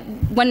know,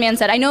 one man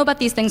said, "I know about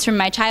these things from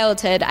my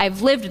childhood. I've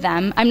lived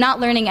them. I'm not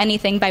learning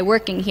anything by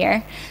working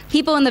here.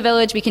 People in the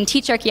village, we can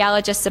teach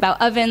archaeologists about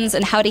ovens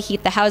and how to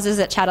heat the houses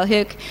at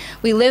Çatalhöyük.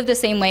 We live the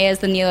same way as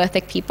the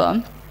Neolithic people."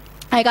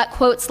 I got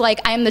quotes like,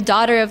 "I am the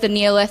daughter of the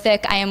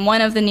Neolithic, I am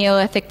one of the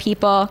Neolithic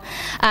people."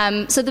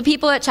 So the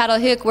people at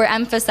Çatalhöyük were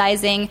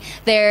emphasizing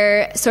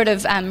their sort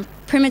of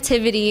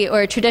primitivity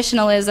or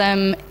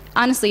traditionalism,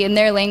 honestly, in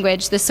their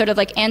language, this sort of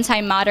like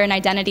anti-modern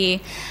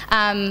identity,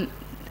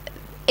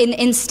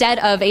 instead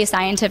of a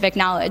scientific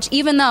knowledge.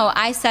 Even though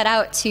I set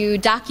out to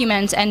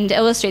document and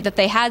illustrate that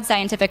they had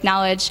scientific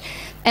knowledge,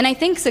 and I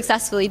think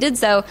successfully did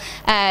so,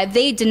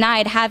 they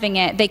denied having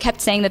it. They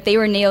kept saying that they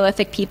were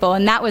Neolithic people,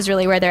 and that was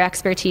really where their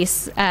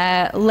expertise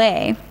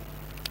lay.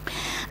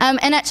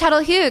 And at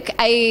Çatalhöyük,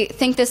 I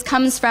think this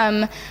comes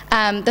from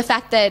the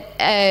fact that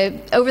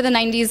over the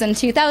 90s and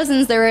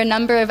 2000s, there were a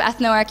number of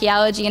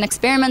ethnoarchaeology and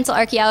experimental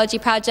archaeology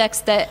projects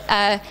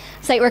that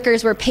site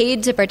workers were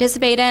paid to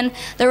participate in.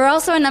 There were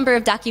also a number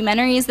of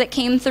documentaries that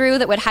came through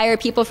that would hire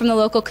people from the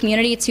local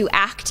community to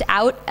act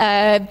out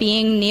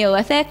being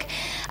Neolithic.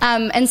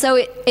 And so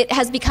it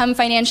has become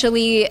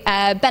financially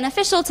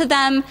beneficial to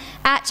them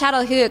at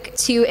Çatalhöyük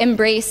to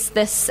embrace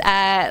this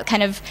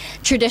kind of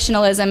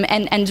traditionalism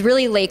and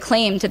really lay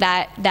claim to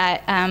that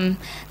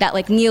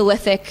like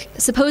Neolithic,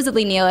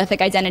 supposedly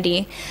Neolithic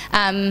identity,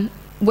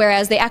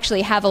 whereas they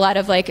actually have a lot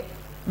of like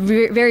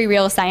very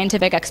real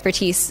scientific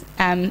expertise,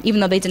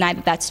 even though they deny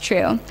that that's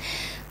true.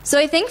 So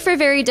I think for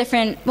very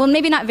different, well,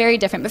 maybe not very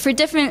different, but for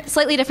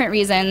slightly different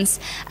reasons,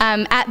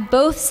 at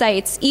both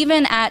sites,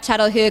 even at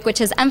Çatalhöyük, which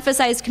has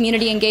emphasized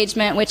community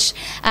engagement, which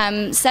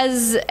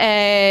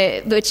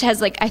which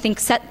has, like, I think,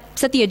 set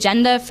the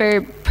agenda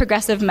for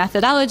progressive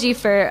methodology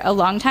for a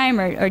long time,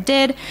 or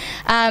did.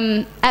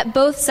 At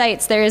both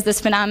sites, there is this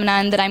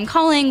phenomenon that I'm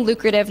calling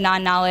lucrative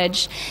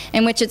non-knowledge,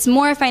 in which it's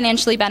more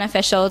financially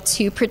beneficial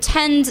to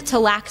pretend to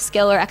lack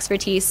skill or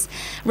expertise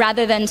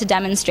rather than to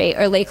demonstrate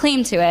or lay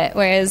claim to it.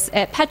 Whereas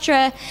at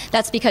Petra,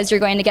 that's because you're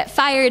going to get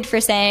fired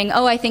for saying,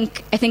 "Oh, I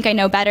think I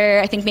know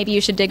better. I think maybe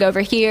you should dig over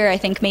here. I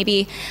think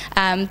maybe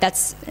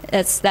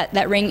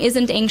that ring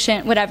isn't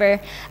ancient," whatever.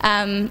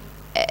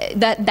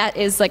 That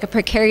is like a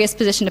precarious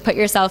position to put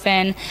yourself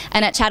in.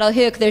 And at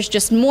Çatalhöyük, there's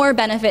just more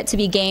benefit to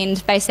be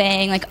gained by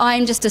saying, like, "Oh,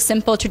 I'm just a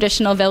simple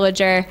traditional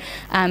villager.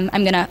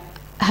 I'm going to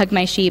hug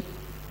my sheep,"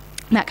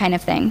 that kind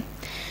of thing.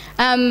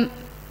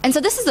 And so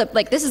this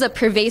is a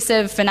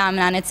pervasive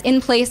phenomenon. It's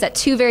in place at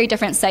two very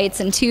different sites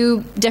in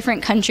two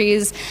different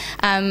countries,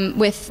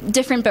 with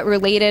different but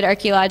related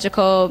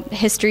archaeological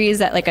histories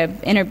at like an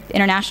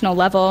international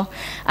level.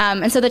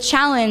 And so the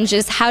challenge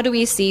is, how do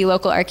we see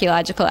local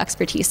archaeological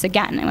expertise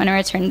again? I want to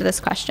return to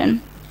this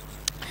question.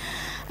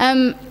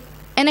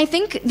 And I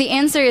think the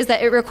answer is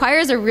that it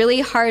requires a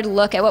really hard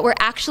look at what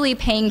we're actually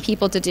paying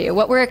people to do,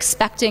 what we're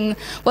expecting,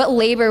 what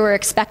labor we're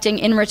expecting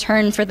in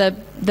return for the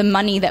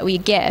money that we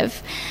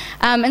give.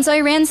 And so I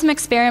ran some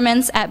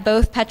experiments at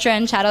both Petra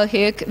and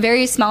Çatalhöyük,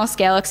 very small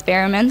scale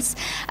experiments,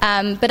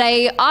 but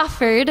I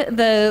offered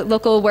the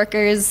local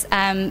workers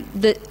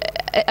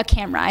a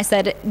camera. I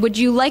said, "Would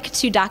you like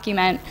to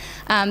document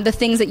the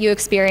things that you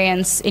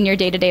experience in your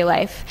day-to-day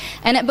life?"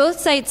 And at both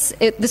sites,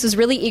 this was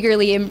really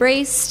eagerly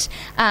embraced.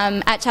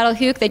 At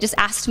Çatalhöyük, they just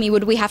asked me,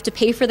 would we have to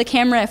pay for the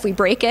camera if we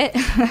break it?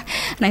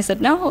 And I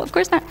said, no, of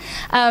course not.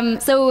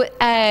 So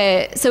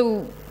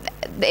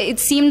it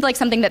seemed like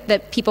something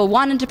that people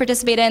wanted to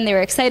participate in, they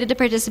were excited to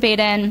participate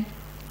in.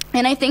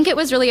 And I think it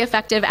was really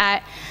effective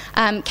at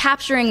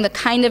capturing the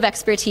kind of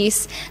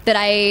expertise that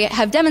I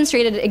have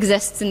demonstrated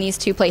exists in these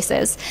two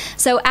places.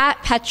 So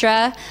at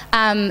Petra,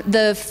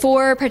 the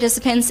 4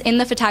 participants in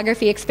the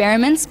photography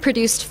experiments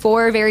produced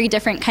 4 very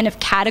different kind of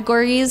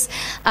categories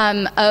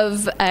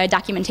of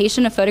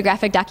documentation, of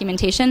photographic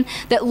documentation,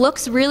 that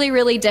looks really,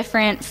 really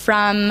different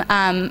from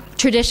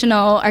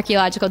traditional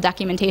archaeological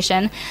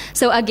documentation.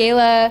 So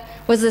Agela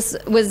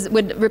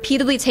would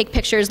repeatedly take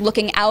pictures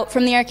looking out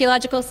from the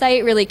archaeological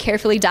site, really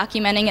carefully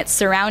documenting its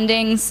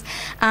surroundings.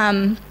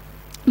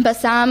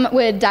 Bassam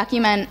would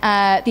document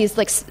these,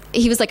 like,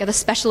 he was like the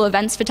special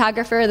events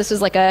photographer. This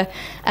was like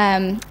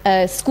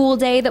a school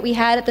day that we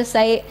had at the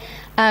site.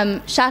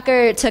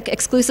 Shakir took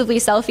exclusively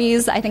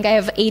selfies. I think I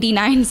have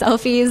 89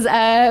 selfies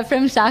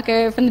from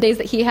Shakir from the days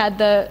that he had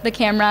the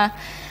camera.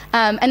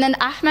 And then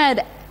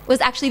Ahmed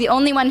was actually the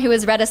only one who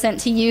was reticent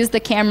to use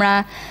the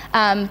camera.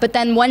 But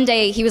then one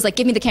day he was like,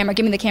 give me the camera,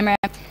 give me the camera.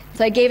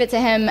 So I gave it to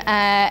him,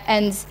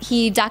 and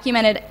he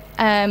documented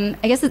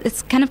I guess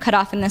it's kind of cut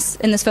off in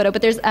this photo,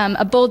 but there's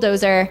a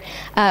bulldozer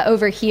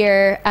over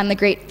here on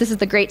this is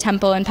the Great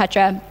Temple in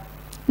Petra.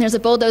 There's a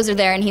bulldozer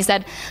there, and he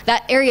said,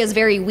 that area is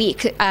very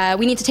weak.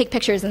 We need to take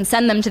pictures and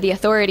send them to the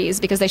authorities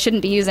because they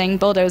shouldn't be using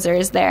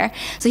bulldozers there.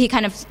 So he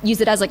kind of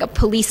used it as like a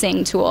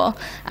policing tool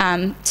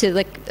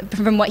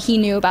from what he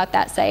knew about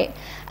that site.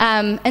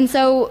 And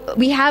so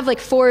we have like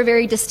 4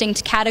 very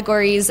distinct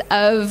categories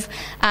of,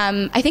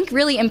 I think,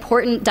 really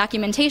important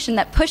documentation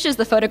that pushes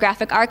the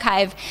photographic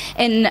archive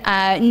in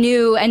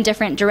new and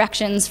different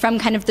directions from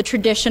kind of the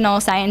traditional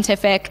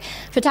scientific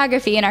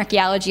photography and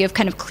archaeology of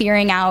kind of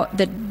clearing out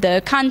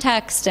the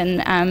context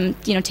and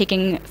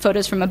taking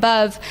photos from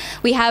above.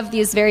 We have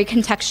these very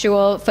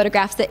contextual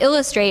photographs that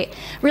illustrate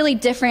really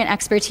different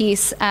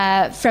expertise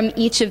from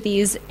each of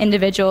these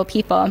individual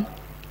people.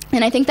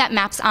 And I think that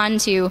maps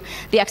onto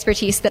the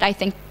expertise that I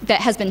think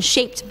that has been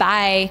shaped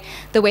by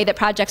the way that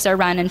projects are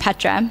run in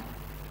Petra.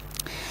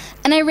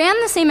 And I ran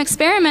the same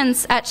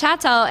experiments at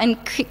Chatal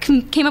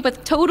and came up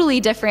with totally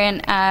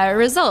different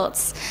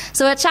results.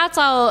 So at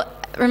Chatal,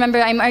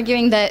 remember, I'm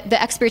arguing that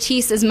the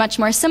expertise is much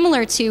more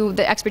similar to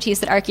the expertise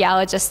that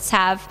archaeologists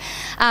have.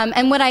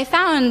 And what I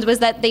found was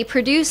that they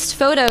produced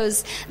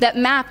photos that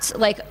mapped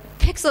like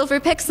pixel for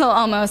pixel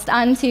almost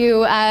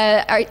onto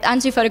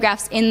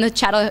photographs in the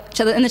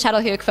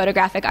Çatalhöyük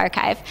photographic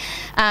archive.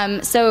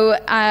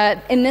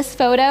 In this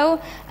photo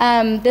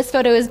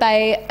is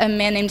by a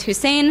man named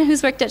Hussein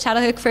who's worked at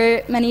Çatalhöyük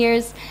for many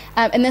years.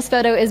 And this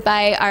photo is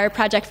by our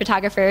project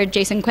photographer,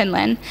 Jason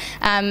Quinlan.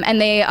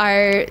 And they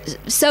are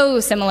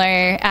so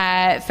similar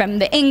from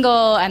the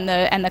angle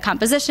and the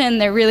composition.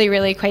 They're really,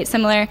 really quite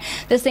similar.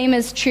 The same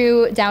is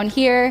true down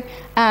here.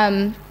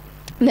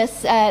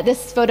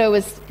 This photo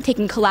was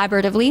taken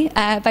collaboratively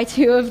by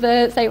 2 of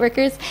the site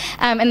workers,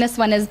 and this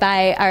one is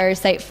by our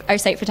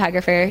site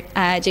photographer,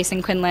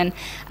 Jason Quinlan.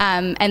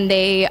 And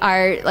they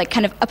are like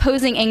kind of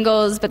opposing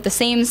angles, but the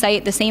same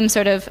site, the same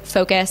sort of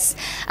focus.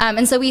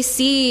 And so we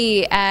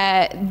see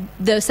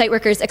the site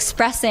workers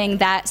expressing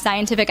that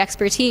scientific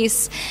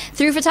expertise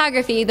through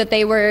photography that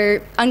they were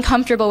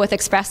uncomfortable with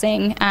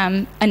expressing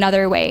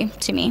another way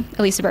to me, at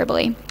least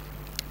verbally.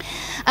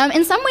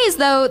 In some ways,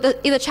 though, the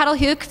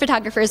Çatalhöyük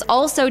photographers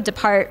also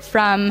depart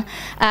from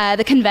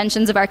the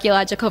conventions of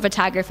archaeological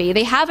photography.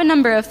 They have a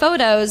number of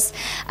photos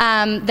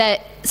that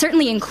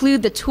certainly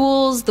include the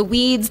tools, the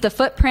weeds, the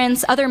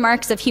footprints, other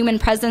marks of human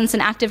presence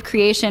and active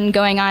creation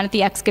going on at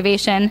the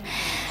excavation.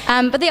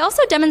 But they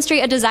also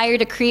demonstrate a desire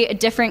to create a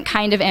different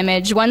kind of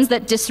image, ones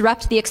that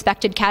disrupt the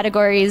expected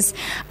categories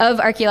of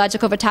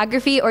archaeological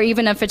photography or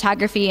even of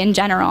photography in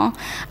general.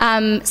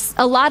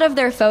 A lot of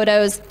their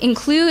photos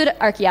include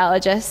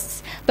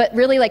archaeologists, but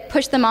really like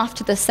push them off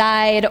to the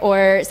side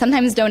or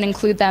sometimes don't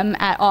include them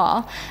at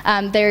all.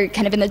 They're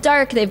kind of in the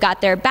dark, they've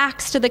got their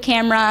backs to the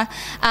camera.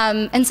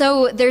 And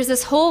so there's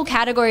this whole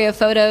category of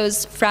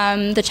photos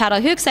from the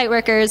Çatalhöyük site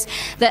workers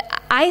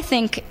that I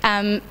think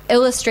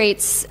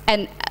illustrates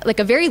like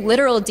a very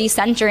literal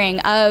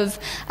decentering of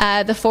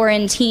the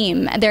foreign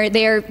team.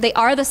 They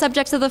are the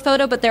subjects of the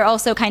photo, but they're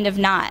also kind of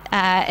not.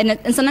 And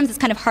sometimes it's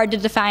kind of hard to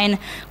define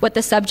what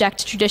the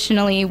subject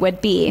traditionally would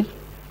be.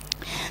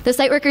 The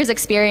site workers'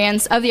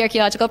 experience of the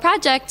archaeological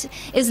project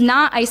is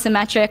not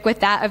isometric with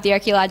that of the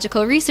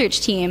archaeological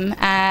research team.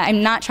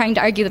 I'm not trying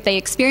to argue that they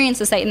experience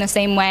the site in the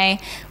same way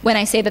when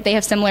I say that they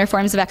have similar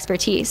forms of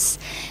expertise.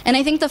 And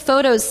I think the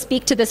photos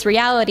speak to this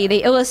reality.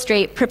 They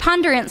illustrate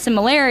preponderant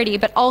similarity,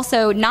 but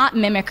also not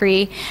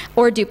mimicry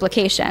or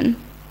duplication.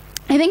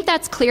 I think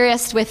that's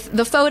clearest with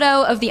the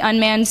photo of the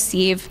unmanned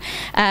sieve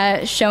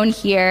shown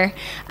here,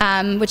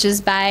 which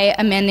is by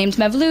a man named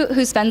Mevlut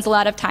who spends a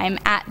lot of time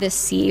at this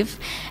sieve.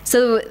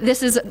 So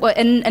this is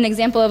an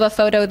example of a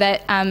photo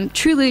that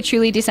truly,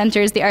 truly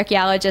decenters the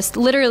archaeologist,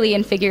 literally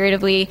and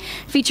figuratively,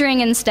 featuring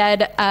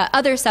instead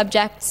other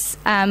subjects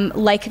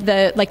like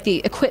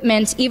the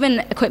equipment,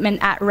 even equipment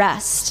at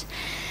rest.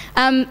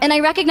 And I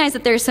recognize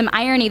that there's some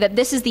irony that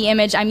this is the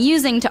image I'm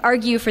using to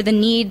argue for the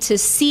need to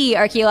see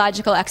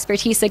archaeological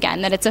expertise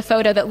again, that it's a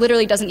photo that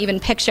literally doesn't even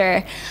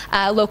picture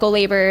local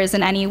laborers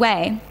in any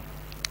way.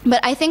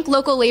 But I think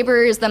local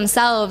laborers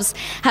themselves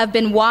have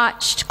been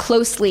watched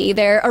closely.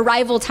 Their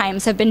arrival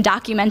times have been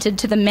documented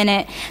to the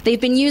minute.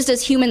 They've been used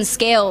as human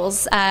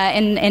scales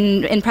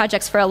in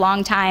projects for a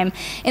long time.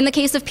 In the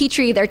case of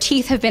Petrie, their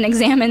teeth have been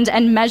examined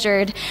and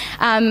measured.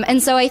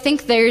 And so I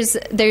think there's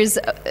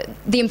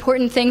the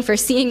important thing for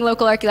seeing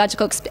local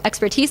archaeological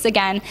expertise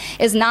again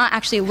is not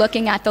actually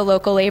looking at the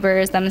local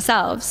laborers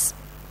themselves.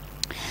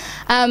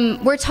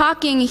 We're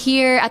talking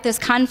here at this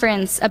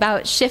conference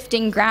about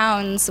shifting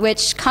grounds,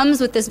 which comes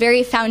with this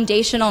very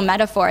foundational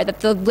metaphor that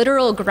the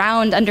literal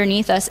ground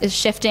underneath us is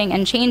shifting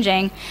and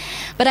changing.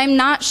 But I'm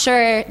not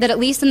sure that, at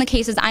least in the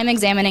cases I'm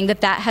examining,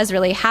 that has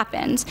really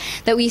happened,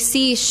 that we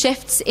see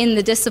shifts in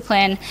the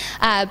discipline,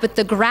 but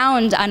the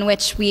ground on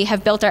which we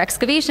have built our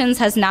excavations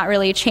has not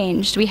really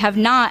changed. We have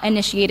not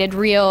initiated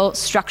real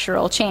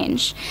structural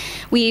change.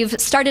 We've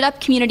started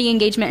up community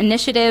engagement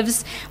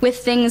initiatives with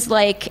things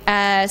like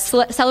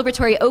celebratory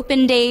exploratory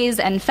open days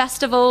and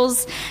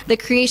festivals, the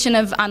creation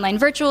of online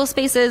virtual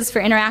spaces for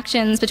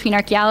interactions between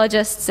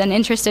archaeologists and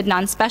interested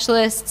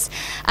non-specialists,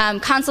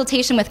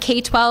 consultation with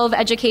K-12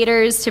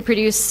 educators to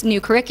produce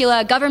new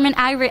curricula, government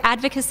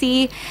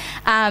advocacy,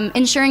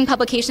 ensuring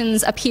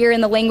publications appear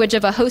in the language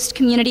of a host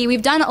community.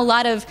 We've done a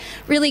lot of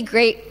really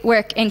great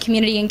work in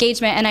community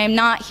engagement, and I am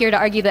not here to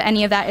argue that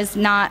any of that is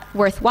not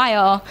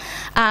worthwhile.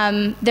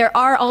 There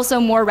are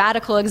also more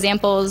radical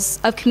examples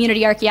of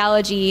community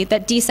archaeology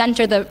that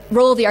decenter the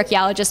role of the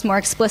archaeologist more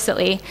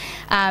explicitly,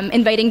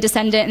 inviting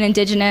descendant and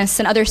indigenous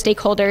and other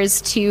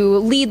stakeholders to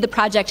lead the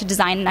project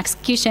design and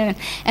execution.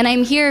 And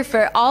I'm here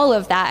for all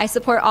of that. I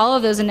support all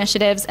of those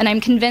initiatives, and I'm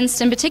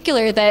convinced in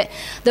particular that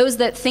those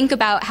that think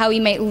about how we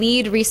might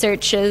lead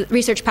research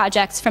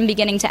projects from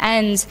beginning to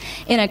end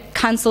in a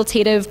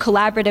consultative,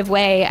 collaborative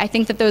way, I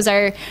think that those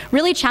are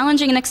really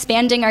challenging and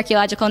expanding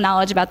archaeological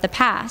knowledge about the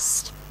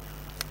past.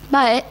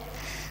 But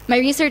my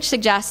research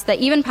suggests that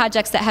even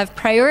projects that have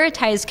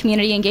prioritized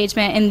community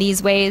engagement in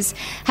these ways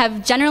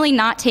have generally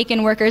not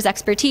taken workers'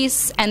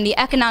 expertise and the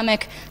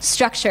economic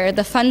structure,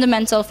 the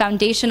fundamental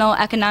foundational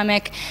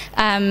economic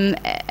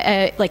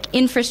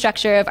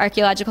infrastructure of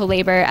archaeological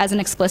labor as an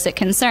explicit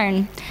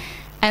concern.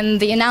 And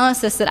the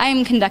analysis that I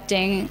am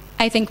conducting,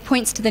 I think,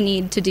 points to the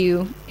need to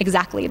do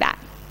exactly that.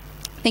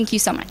 Thank you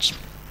so much.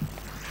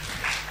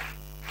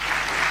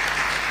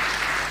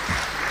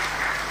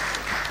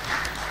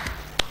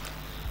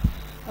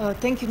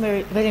 Thank you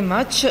very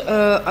much.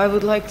 I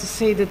would like to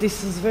say that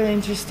this is very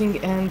interesting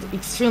and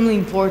extremely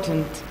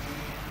important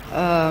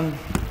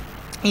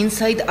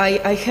insight.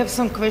 I have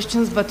some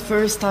questions, but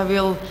first I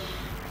will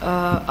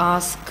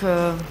ask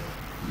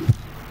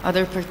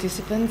other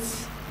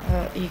participants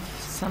if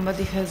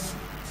somebody has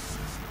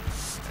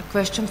a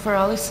question for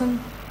Allison.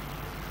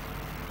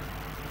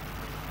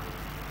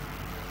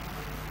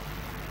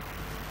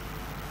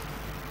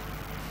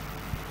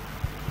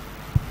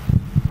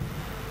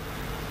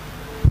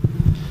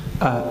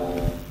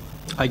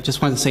 I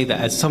just wanted to say that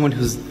as someone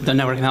who's done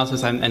network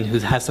analysis and who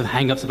has some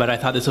hang-ups about it, I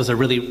thought this was a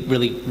really,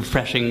 really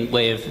refreshing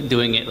way of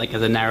doing it, like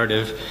as a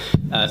narrative,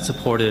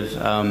 supportive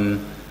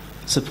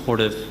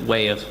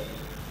way of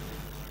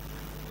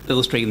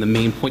illustrating the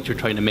main point you're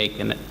trying to make,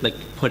 and like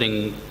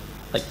putting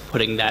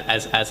that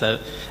as a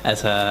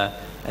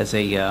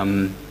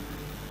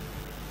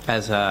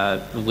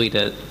way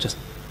to just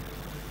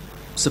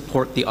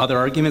support the other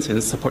arguments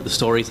and support the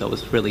stories. That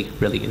was really,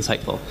 really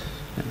insightful.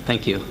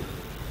 Thank you.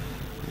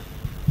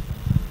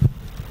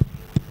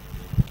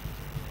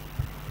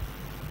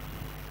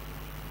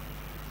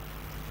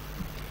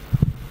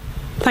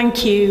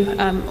 Thank you.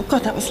 Oh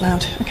God, that was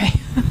loud. Okay.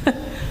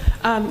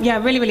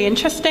 Yeah, really, really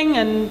interesting,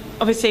 and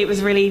obviously it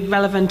was really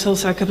relevant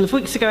also a couple of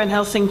weeks ago in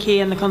Helsinki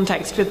in the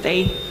context with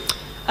the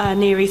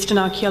Near Eastern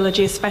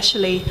archaeology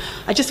especially.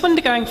 I just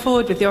wonder, going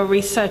forward with your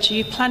research, are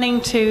you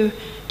planning to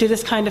do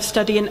this kind of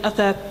study in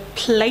other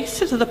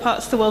places, other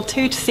parts of the world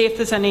too, to see if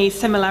there's any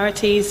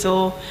similarities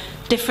or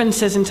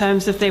differences in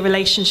terms of the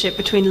relationship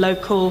between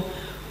local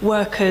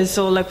workers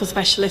or local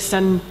specialists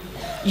and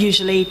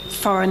usually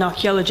foreign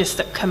archaeologists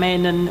that come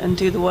in and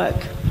do the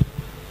work?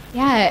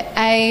 Yeah,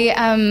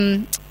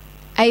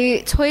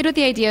 I toyed with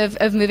the idea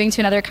of moving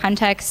to another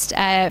context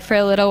for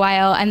a little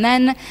while, and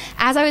then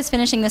as I was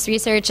finishing this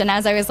research and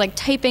as I was like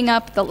typing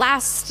up the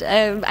last,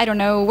 I don't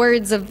know,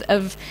 words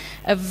of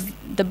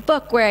the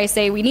book where I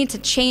say we need to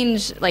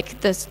change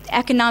like the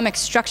economic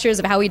structures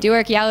of how we do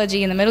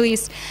archaeology in the Middle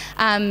East,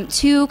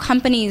 two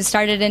companies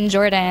started in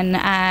Jordan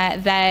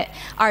that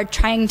are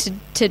trying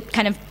to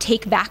kind of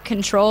take back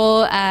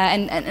control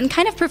and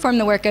kind of perform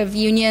the work of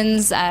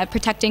unions,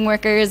 protecting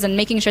workers and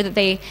making sure that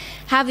they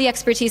have the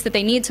expertise that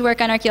they need to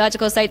work on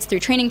archaeological sites through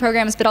training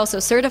programs, but also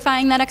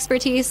certifying that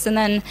expertise, and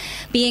then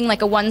being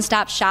like a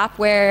one-stop shop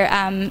where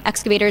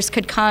excavators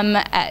could come,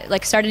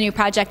 like start a new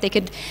project.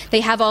 They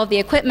have all of the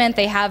equipment,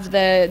 they have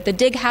the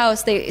dig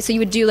house, so you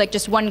would do like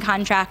just one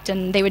contract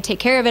and they would take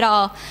care of it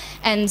all,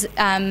 and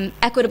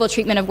equitable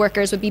treatment of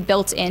workers would be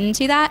built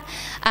into that,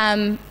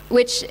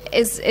 which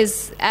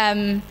is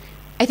I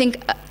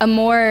think a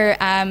more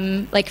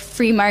like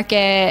free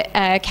market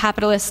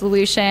capitalist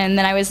solution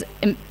than I was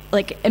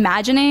like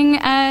imagining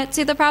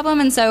to the problem.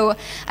 And so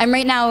I'm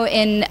right now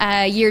in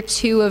year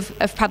 2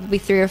 of probably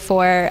 3 or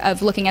 4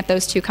 of looking at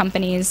those two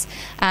companies,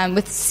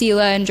 with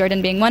Sila and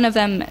Jordan being one of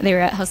them. They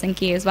were at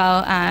Helsinki as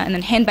well, and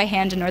then Hand by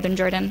Hand in Northern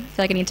Jordan. I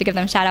feel like I need to give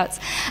them shout outs,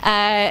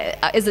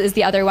 is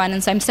the other one.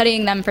 And so I'm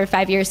studying them for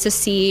 5 years to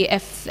see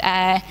if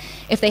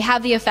they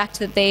have the effect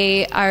that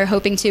they are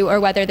hoping to, or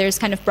whether there's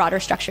kind of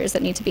broader structures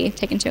that need to be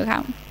taken into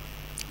account.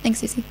 Thanks,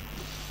 Susie.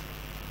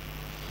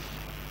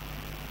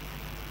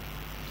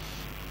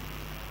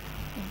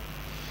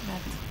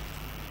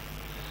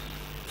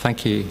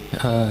 Thank you.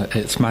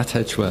 It's Matt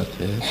Edgeworth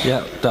here.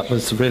 Yeah, that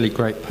was a really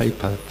great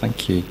paper.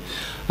 Thank you.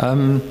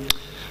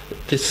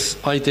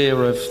 This idea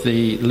of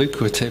the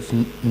lucrative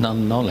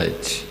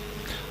non-knowledge,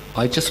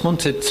 I just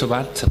wanted to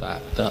add to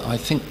that I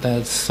think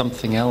there's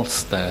something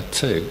else there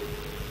too.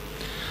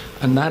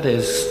 And that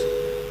is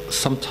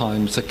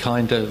sometimes a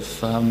kind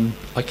of,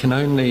 I can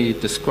only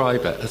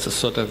describe it as a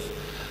sort of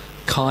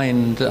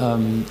kind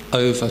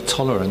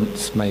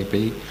over-tolerance,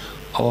 maybe,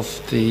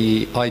 of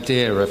the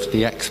idea of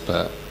the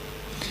expert.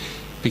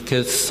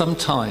 Because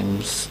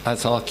sometimes,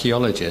 as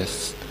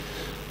archaeologists,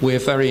 we're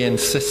very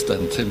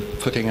insistent in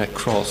putting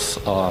across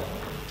our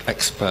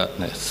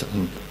expertness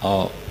and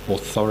our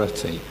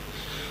authority.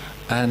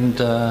 And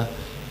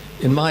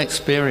in my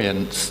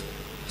experience,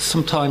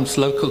 sometimes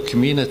local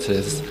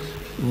communities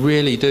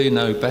really do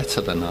know better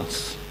than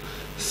us.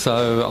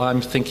 So I'm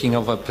thinking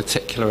of a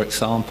particular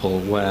example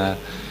where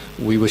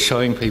we were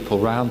showing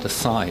people around a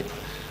site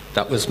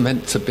that was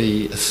meant to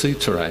be a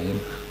souterrain,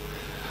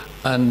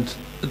 and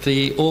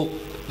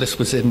this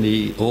was in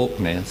the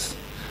Orkneys,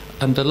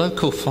 and the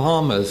local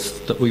farmers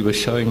that we were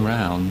showing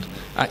round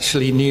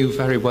actually knew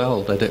very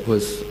well that it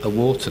was a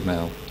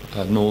watermill,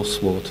 a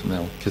Norse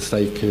watermill, because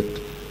they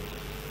could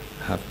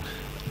have,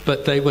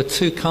 but they were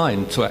too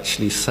kind to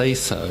actually say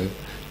so,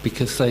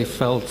 because they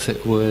felt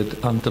it would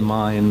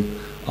undermine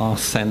our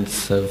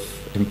sense of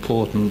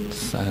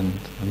importance and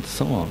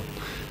so on.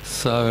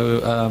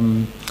 So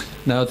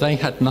now they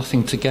had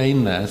nothing to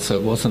gain there, so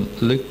it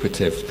wasn't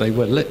lucrative. They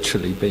were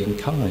literally being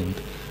kind.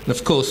 And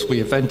of course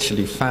we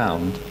eventually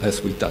found,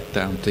 as we dug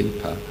down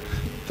deeper,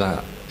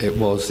 that it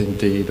was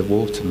indeed a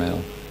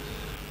watermill.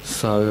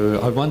 So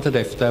I wondered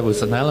if there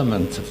was an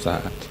element of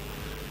that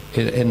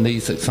in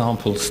these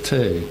examples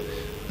too,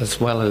 as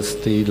well as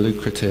the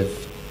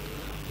lucrative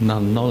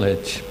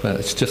non-knowledge, but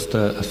it's just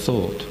a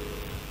thought.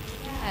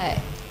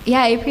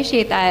 Yeah, I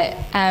appreciate that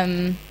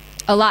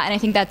a lot, and I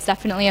think that's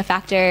definitely a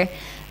factor.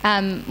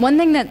 One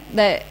thing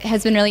that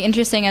has been really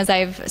interesting as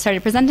I've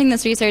started presenting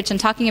this research and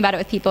talking about it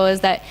with people is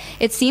that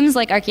it seems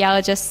like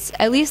archaeologists,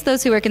 at least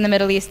those who work in the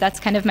Middle East, that's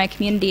kind of my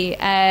community,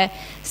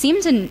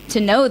 seem to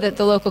know that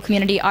the local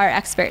community are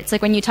experts.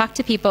 Like when you talk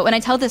to people, when I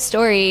tell this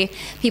story,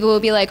 people will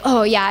be like,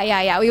 oh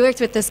yeah, we worked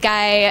with this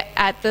guy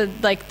at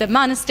the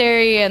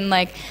monastery, and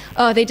like,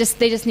 oh, they just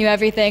knew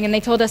everything, and they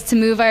told us to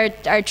move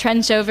our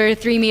trench over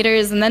 3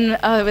 meters, and then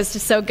it was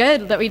just so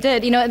good that we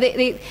did. You know,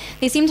 they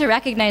seem to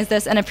recognize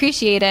this and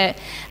appreciate it.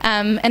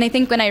 And I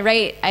think when I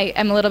write,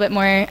 I'm a little bit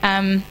more,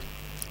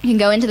 you can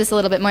go into this a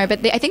little bit more,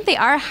 but I think they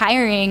are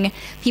hiring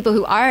people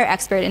who are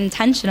expert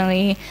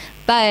intentionally,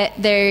 but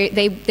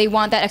they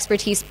want that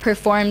expertise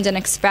performed and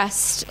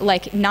expressed,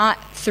 like not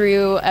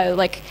through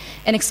like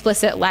an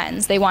explicit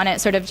lens. They want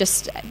it sort of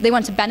just, they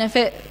want to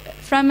benefit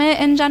from it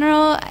in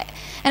general.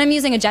 And I'm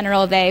using a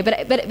general they,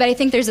 but I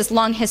think there's this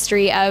long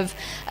history of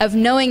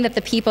knowing that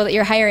the people that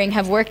you're hiring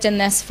have worked in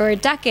this for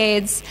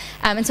decades,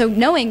 and so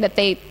knowing that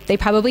they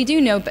probably do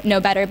know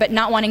better, but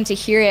not wanting to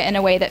hear it in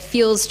a way that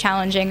feels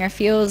challenging or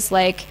feels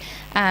like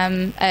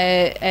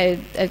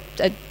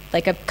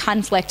like a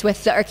conflict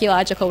with the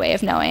archaeological way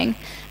of knowing.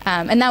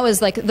 And that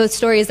was like those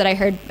stories that I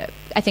heard,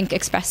 I think,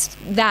 expressed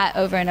that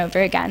over and over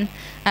again.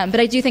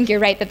 But I do think you're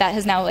right that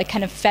has now like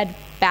kind of fed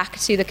back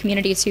to the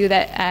community too,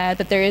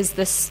 that there is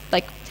this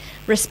like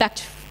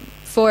respect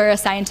for a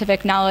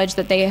scientific knowledge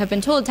that they have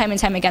been told time and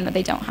time again that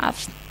they don't have,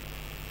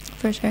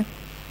 for sure.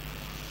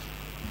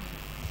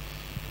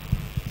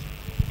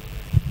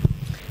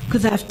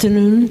 Good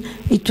afternoon.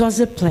 It was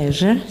a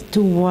pleasure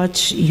to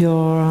watch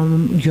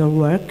your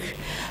work.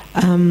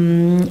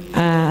 I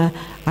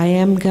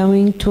am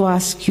going to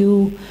ask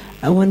you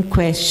one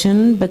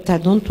question, but I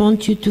don't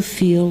want you to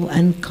feel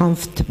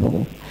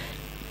uncomfortable.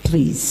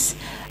 Please.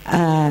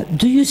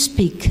 Do you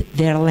speak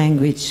their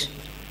language?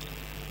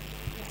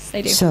 Yes,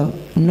 I do. So,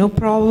 no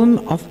problem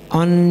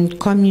on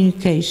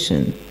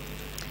communication.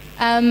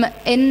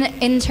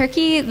 In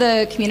Turkey,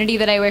 the community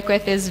that I work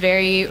with is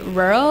very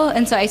rural,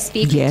 and so I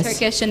speak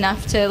Turkish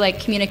enough to like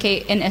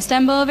communicate in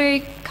Istanbul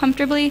very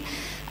comfortably.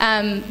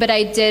 But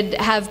I did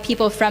have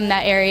people from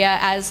that area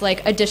as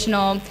like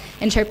additional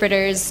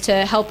interpreters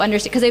to help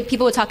understand, because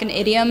people would talk in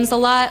idioms a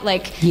lot,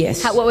 like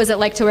what was it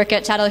like to work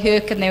at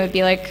Çatalhöyük, and they would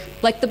be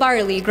like the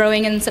barley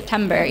growing in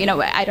September, you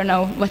know, I don't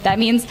know what that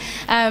means.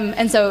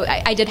 And so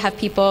I did have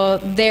people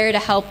there to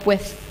help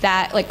with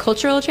that like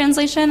cultural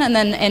translation, and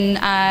then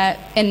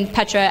in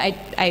Petra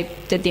I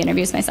did the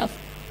interviews myself.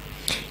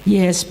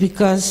 Yes,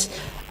 because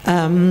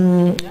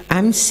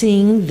I'm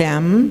seeing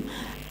them.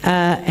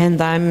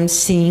 And I'm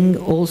seeing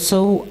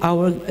also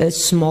our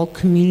small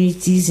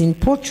communities in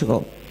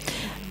Portugal.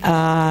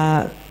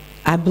 I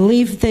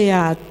believe they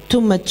are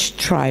too much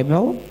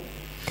tribal,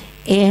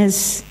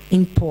 as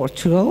in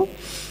Portugal,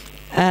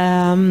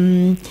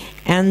 and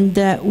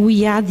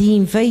we are the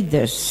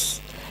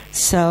invaders.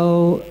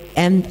 So,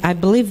 and I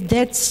believe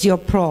that's your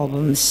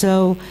problem.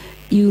 So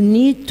you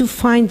need to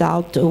find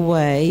out a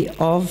way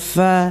of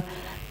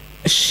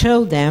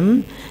show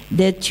them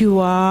that you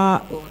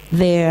are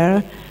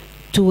there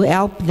to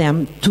help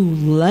them to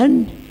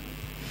learn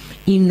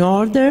in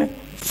order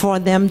for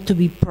them to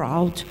be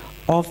proud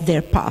of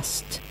their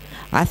past.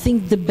 I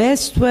think the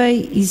best way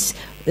is,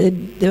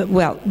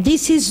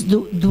 this is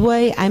the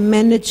way I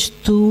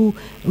managed to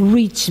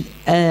reach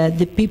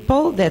the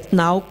people that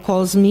now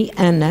calls me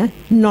Anna,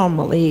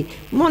 normally.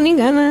 Morning,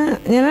 Anna,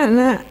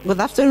 Anna, good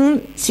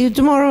afternoon, see you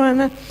tomorrow,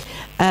 Anna.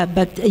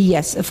 But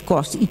yes, of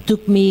course, it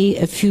took me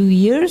a few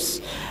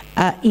years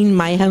in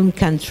my own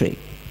country.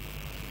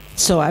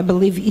 So I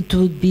believe it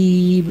would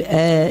be,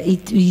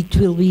 it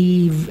will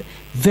be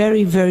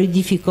very, very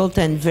difficult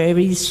and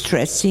very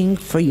stressing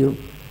for you.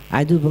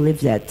 I do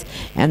believe that.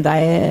 And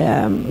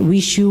I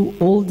wish you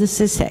all the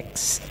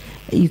success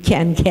you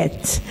can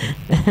get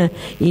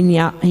in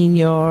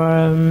your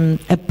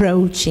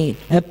approach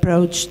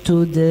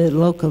to the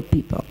local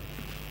people.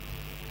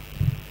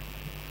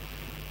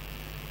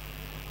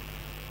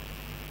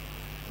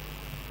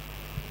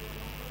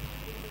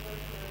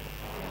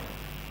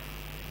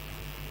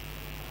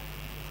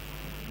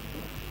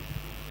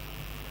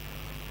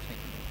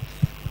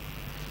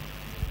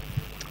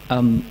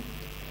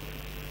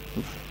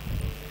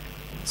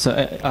 So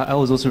I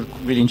was also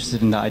really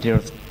interested in the idea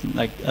of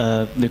like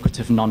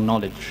lucrative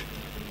non-knowledge,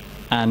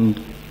 and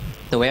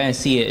the way I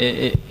see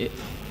it,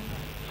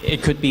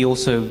 it could be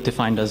also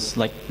defined as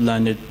like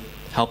learned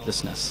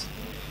helplessness,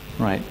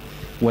 right?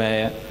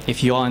 Where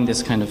if you are in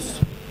this kind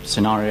of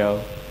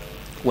scenario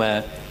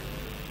where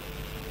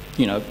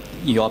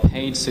you are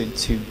paid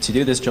to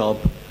do this job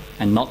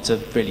and not to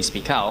really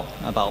speak out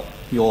about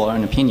your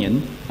own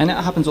opinion, and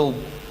that happens all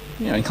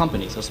in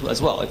companies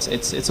as well.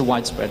 It's a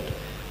widespread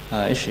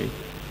issue.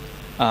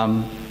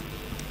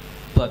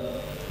 But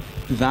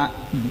that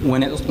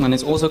when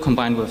it's also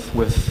combined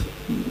with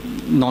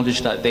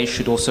knowledge that they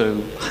should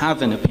also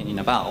have an opinion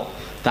about,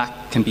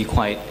 that can be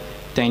quite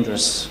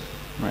dangerous,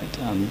 right?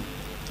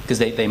 Because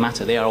they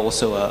matter. They are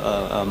also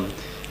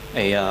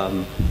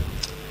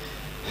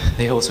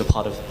they also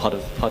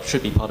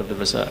should be part of the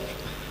research.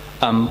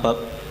 And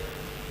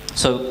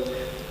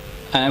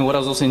what I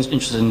was also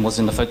interested in was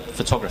in the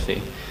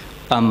photography.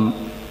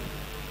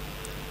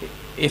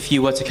 If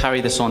you were to carry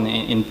this on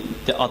in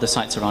the other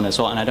sites around as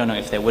well, and I don't know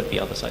if there would be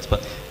other sites,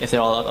 but if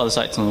there are other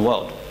sites in the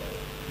world,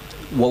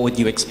 what would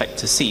you expect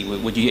to see?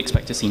 Would you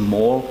expect to see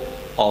more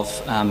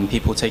of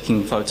people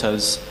taking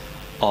photos,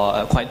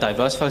 or quite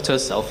diverse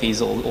photos,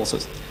 selfies, all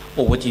sorts,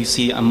 or would you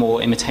see a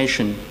more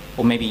imitation,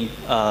 or maybe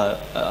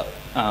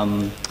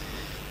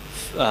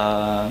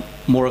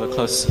more of a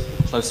close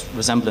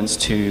resemblance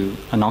to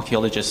an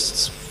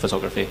archaeologist's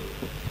photography?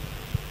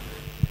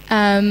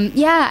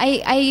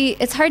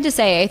 It's hard to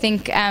say. I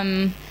think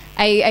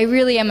I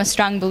really am a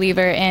strong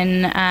believer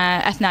in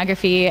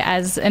ethnography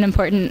as an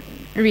important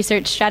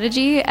research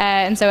strategy,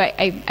 and so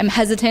I'm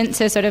hesitant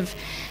to sort of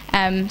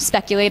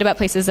speculate about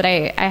places that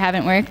I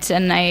haven't worked.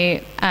 And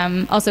I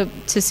also,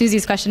 to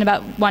Susie's question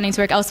about wanting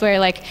to work elsewhere,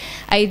 like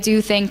I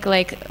do think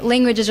like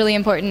language is really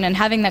important, and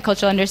having that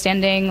cultural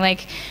understanding.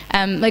 Like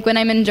when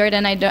I'm in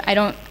Jordan, I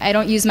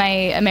don't use my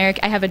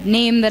American. I have a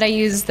name that I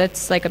use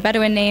that's like a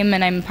Bedouin name,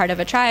 and I'm part of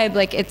a tribe.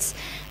 Like it's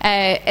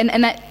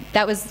and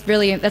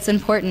that's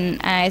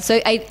important.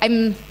 So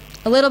I'm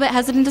a little bit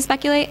hesitant to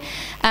speculate,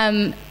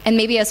 and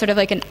maybe as sort of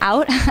like an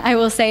out, I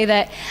will say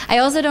that I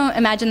also don't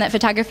imagine that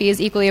photography is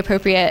equally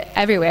appropriate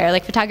everywhere.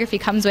 Like photography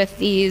comes with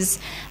these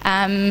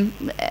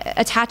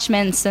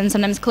attachments, and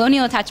sometimes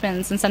colonial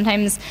attachments, and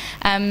sometimes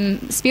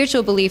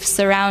spiritual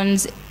beliefs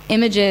around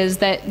images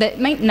that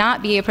might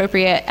not be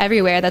appropriate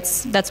everywhere.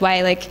 That's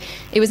why like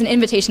it was an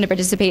invitation to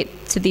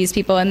participate to these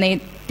people, and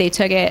they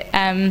took it.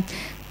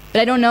 But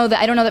I don't know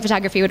that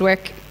photography would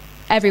work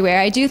everywhere.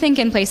 I do think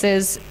in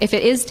places, if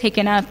it is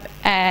taken up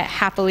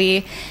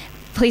happily,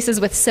 places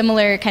with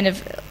similar kind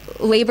of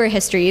labor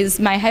histories,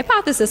 my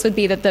hypothesis would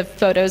be that the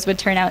photos would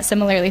turn out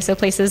similarly. So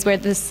places where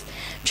this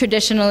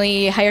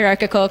traditionally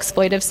hierarchical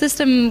exploitive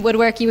system would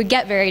work, you would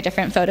get very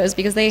different photos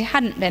because they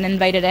hadn't been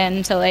invited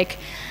in to like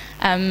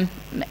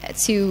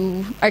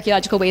to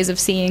archaeological ways of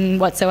seeing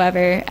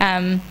whatsoever.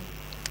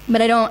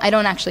 But I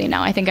don't actually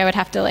know. I think I would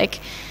have to like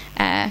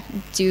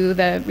do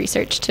the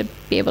research to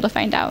be able to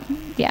find out.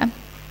 Yeah.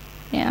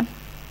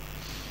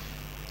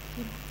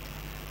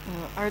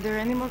 Are there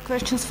any more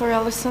questions for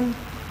Allison?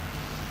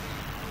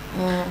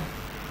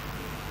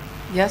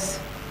 Yes?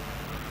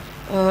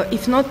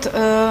 If not,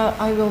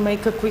 I will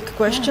make a quick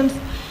question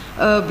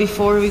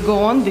before we go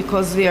on,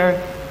 because we are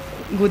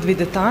good with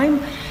the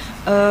time.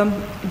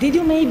 Did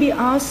you maybe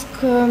ask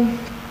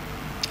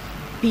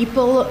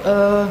people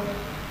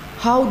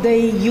how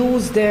they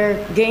use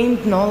their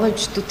gained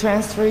knowledge to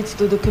transfer it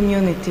to the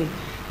community?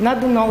 Not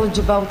the knowledge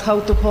about how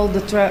to hold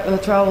the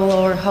trowel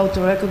or how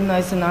to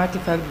recognize an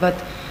artifact, but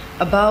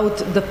about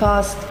the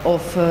past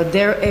of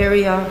their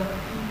area,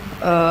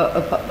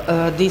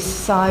 this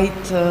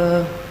site,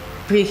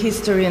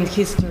 prehistory and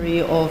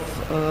history of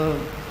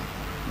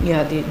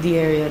the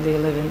area they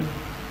live in.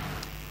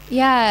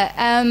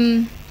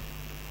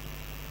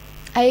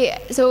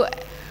 So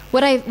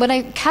what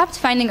I kept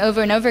finding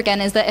over and over again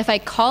is that if I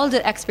called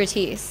it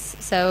expertise,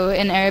 so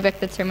in Arabic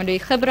the term would be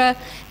khibra,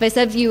 if I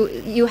said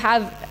you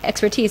have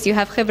expertise, you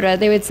have khibra,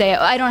 they would say,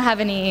 oh, I don't have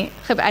any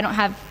khibra, I don't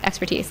have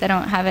expertise, I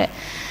don't have it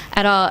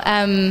at all.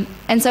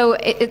 And so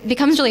it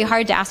becomes really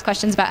hard to ask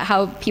questions about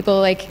how people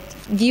like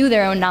view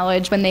their own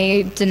knowledge when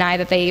they deny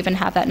that they even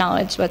have that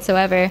knowledge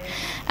whatsoever.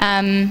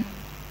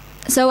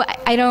 So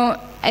I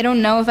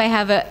don't know if I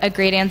have a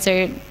great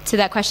answer to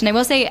that question. I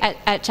will say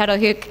at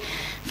Çatalhöyük,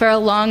 for a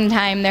long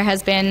time there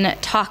has been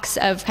talks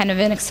of kind of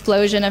an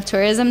explosion of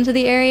tourism to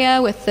the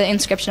area with the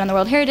inscription on the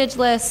World Heritage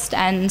List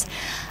and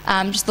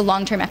just the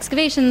long-term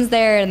excavations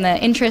there and the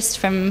interest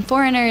from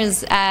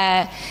foreigners.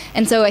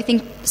 And so I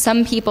think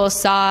some people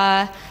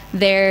saw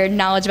their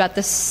knowledge about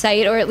the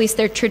site, or at least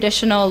their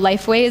traditional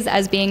lifeways,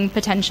 as being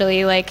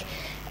potentially like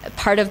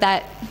part of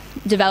that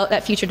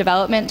future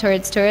development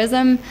towards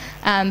tourism.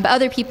 But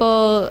other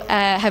people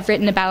have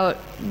written about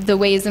the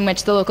ways in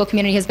which the local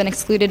community has been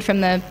excluded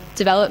from the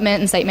development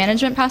and site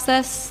management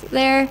process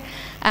there.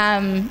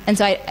 And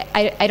so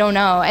I don't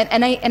know.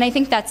 And I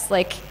think that's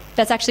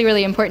actually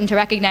really important to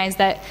recognize,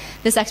 that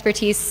this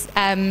expertise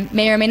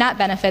may or may not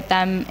benefit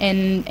them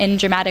in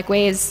dramatic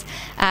ways.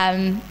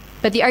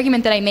 But the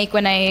argument that I make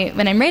when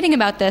I'm writing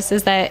about this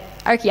is that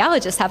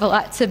archaeologists have a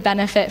lot to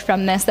benefit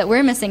from this, that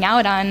we're missing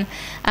out on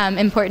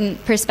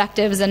important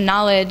perspectives and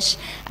knowledge.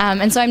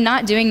 And so I'm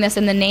not doing this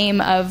in the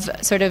name of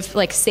sort of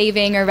like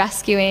saving or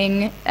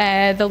rescuing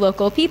the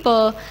local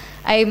people.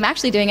 I'm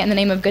actually doing it in the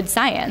name of good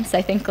science.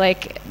 I think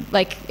like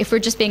if we're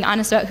just being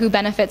honest about who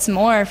benefits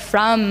more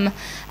from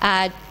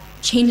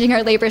changing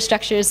our labor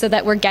structures so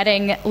that we're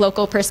getting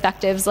local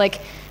perspectives,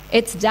 like,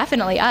 it's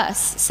definitely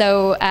us.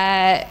 So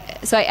I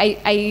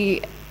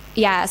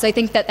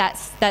think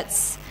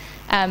that's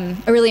a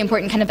really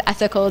important kind of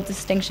ethical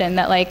distinction,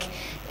 that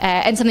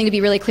and something to be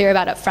really clear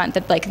about up front,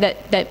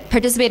 that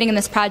participating in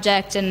this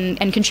project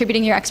and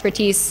contributing your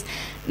expertise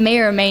may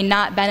or may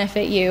not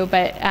benefit you,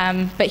 but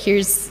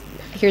here's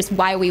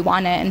why we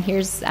want it, and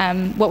here's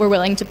what we're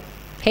willing to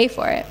pay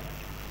for it.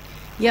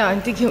 Yeah, I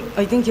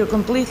think you're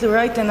completely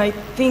right, and I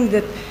think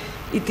that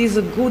it is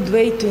a good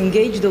way to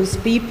engage those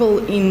people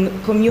in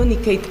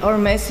communicate our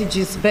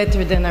messages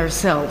better than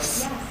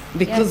ourselves,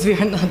 because we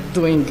are not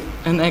doing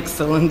an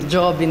excellent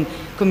job in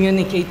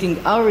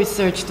communicating our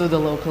research to the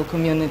local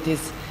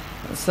communities.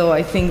 So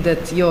I think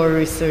that your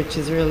research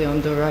is really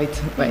on the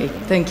right way.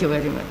 Thank you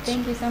very much.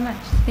 Thank you so much.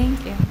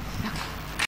 Thank you. Okay.